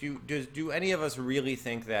 do any of us really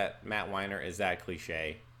think that Matt Weiner is that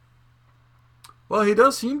cliche? Well, he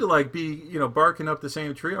does seem to be, barking up the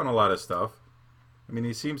same tree on a lot of stuff. I mean,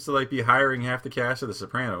 he seems to be hiring half the cast of The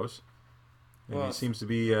Sopranos. And he seems to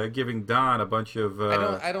be giving Don a bunch of.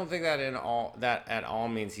 I don't think that at all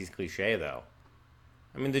means he's cliche, though.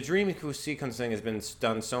 I mean, the dream sequence thing has been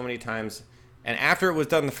done so many times, and after it was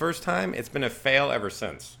done the first time, it's been a fail ever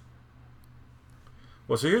since.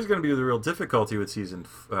 Well, so here's going to be the real difficulty with season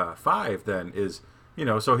 5. Then is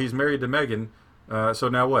so he's married to Megan. So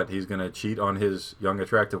now what? He's going to cheat on his young,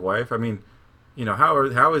 attractive wife? I mean,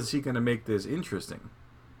 how is he going to make this interesting?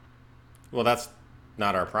 Well, that's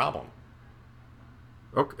not our problem.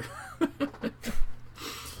 Okay.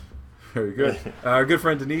 Very good. Our good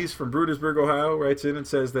friend Denise from Brudersburg, Ohio, writes in and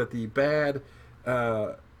says that the bad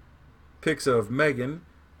pics of Megan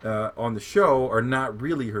on the show are not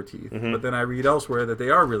really her teeth. Mm-hmm. But then I read elsewhere that they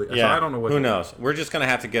are really. Yeah. So I don't know what. Who knows? We're just going to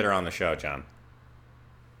have to get her on the show, John.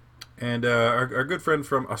 And our good friend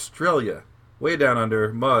from Australia, way down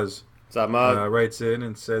under, Muzz. What's up, Muzz? Writes in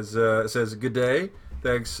and says, good day.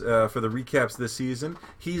 Thanks for the recaps this season.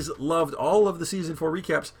 He's loved all of the season 4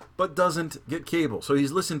 recaps, but doesn't get cable. So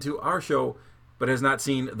he's listened to our show, but has not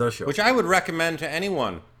seen the show. Which I would recommend to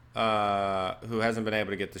anyone who hasn't been able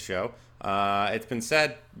to get the show. It's been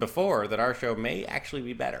said before that our show may actually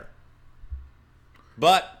be better,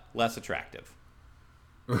 but less attractive.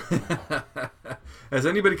 Has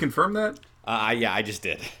anybody confirmed that? Yeah, I just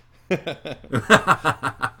did. And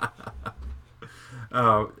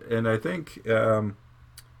I think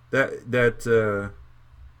that's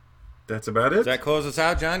about it. Does that close us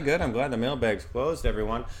out, John? Good. I'm glad the mailbag's closed,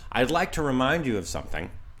 everyone. I'd like to remind you of something.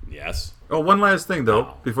 Yes. Oh, one last thing,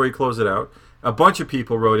 though, before you close it out. A bunch of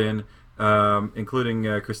people wrote in, including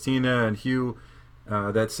Christina and Hugh,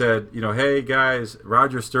 that said, hey, guys,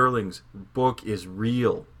 Roger Sterling's book is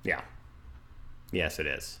real. Yeah. Yes, it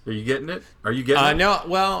is. Are you getting it? Are you getting it?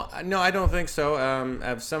 No, I don't think so.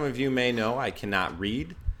 As some of you may know, I cannot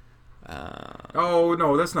read. Oh,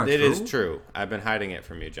 no, that's not true. It is true. I've been hiding it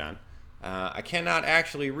from you, John. I cannot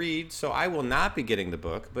actually read, so I will not be getting the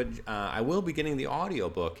book, but I will be getting the audio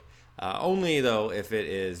book, only, though, if it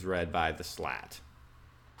is read by the Slat.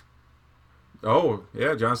 Oh,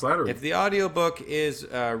 yeah, John Slattery. If the audio book is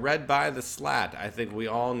read by the Slat, I think we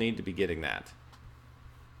all need to be getting that.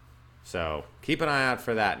 So keep an eye out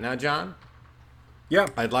for that. Now, John, Yeah.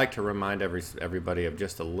 I'd like to remind everybody of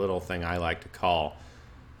just a little thing I like to call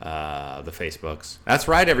the Facebooks. That's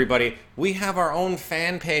right, everybody. We have our own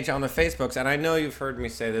fan page on the Facebooks, and I know you've heard me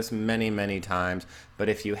say this many, many times, but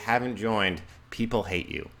if you haven't joined, people hate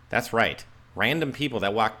you. That's right. Random people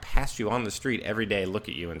that walk past you on the street every day look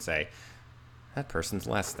at you and say, that person's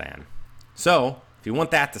less than. So, if you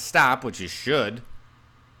want that to stop, which you should,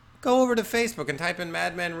 go over to Facebook and type in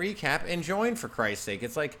Mad Men Recap and join, for Christ's sake.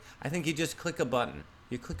 It's like, I think you just click a button.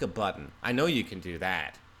 You click a button. I know you can do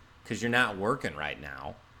that because you're not working right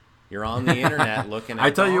now. You're on the internet looking at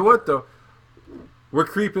I tell you what, though, we're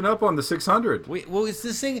creeping up on the 600. Well, it's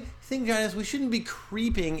the thing, John, is we shouldn't be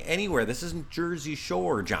creeping anywhere. This isn't Jersey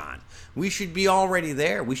Shore, John. We should be already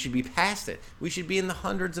there. We should be past it. We should be in the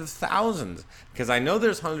hundreds of thousands because I know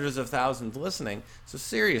there's hundreds of thousands listening. So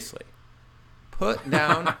seriously, put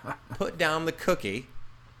down the cookie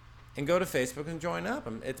and go to Facebook and join up.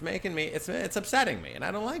 It's making me, it's upsetting me, and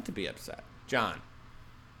I don't like to be upset. John.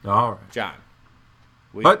 All right. John.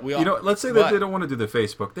 Let's say that they don't want to do the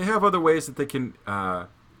Facebook. They have other ways that they can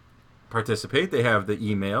participate. They have the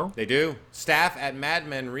email. They do. Staff at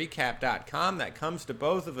madmenrecap.com. That comes to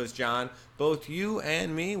both of us, John. Both you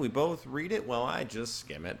and me. We both read it. Well, I just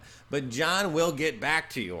skim it. But John will get back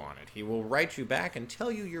to you on it. He will write you back and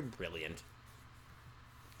tell you you're brilliant.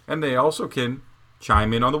 And they also can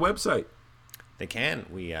chime in on the website. They can.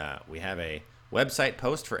 We have a website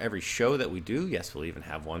post for every show that we do. Yes, we'll even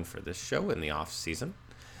have one for this show in the off season.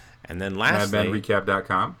 And then lastly,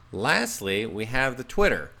 madmenrecap.com. Lastly, we have the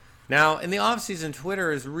Twitter. Now, in the off season,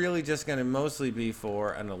 Twitter is really just going to mostly be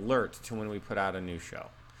for an alert to when we put out a new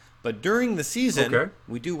show. But during the season,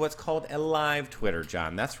 we do what's called a live Twitter,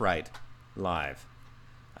 John. That's right, live.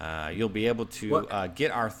 You'll be able to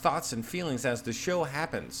get our thoughts and feelings as the show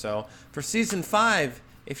happens. So for season 5,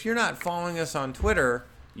 if you're not following us on Twitter,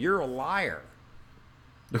 you're a liar.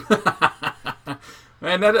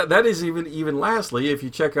 And that is even lastly, if you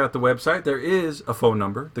check out the website, there is a phone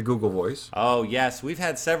number, the Google Voice. Oh, yes. We've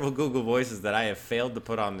had several Google Voices that I have failed to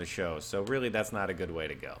put on the show. So really, that's not a good way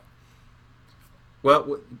to go.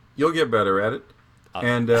 Well, you'll get better at it.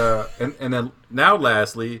 And then now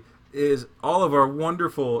lastly is all of our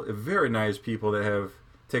wonderful, very nice people that have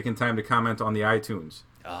taken time to comment on the iTunes.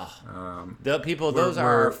 The people, those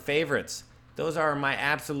are our favorites. Those are my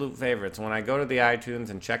absolute favorites. When I go to the iTunes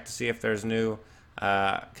and check to see if there's new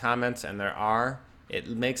comments, and there are, it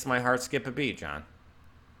makes my heart skip a beat, John.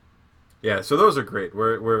 Yeah, so those are great.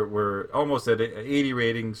 We're almost at 80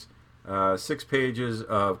 ratings, 6 pages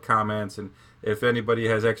of comments, and if anybody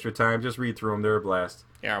has extra time, just read through them. They're a blast.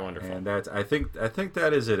 Yeah, wonderful. And I think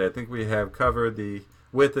that is it. I think we have covered the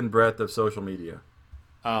width and breadth of social media.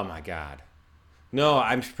 Oh my God. No,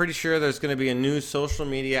 I'm pretty sure there's going to be a new social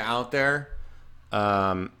media out there.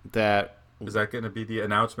 That is that going to be the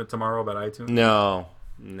announcement tomorrow about iTunes? No.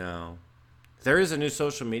 There is a new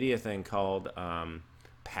social media thing called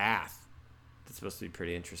Path. That's supposed to be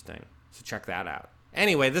pretty interesting. So check that out.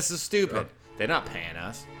 Anyway, this is stupid. They're not paying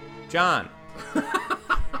us. John.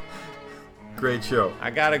 Great show.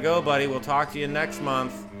 I gotta go, buddy. We'll talk to you next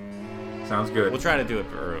month. Sounds good. We'll try to do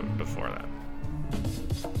it before that.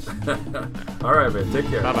 All right, man. Take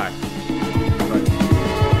care. Bye-bye.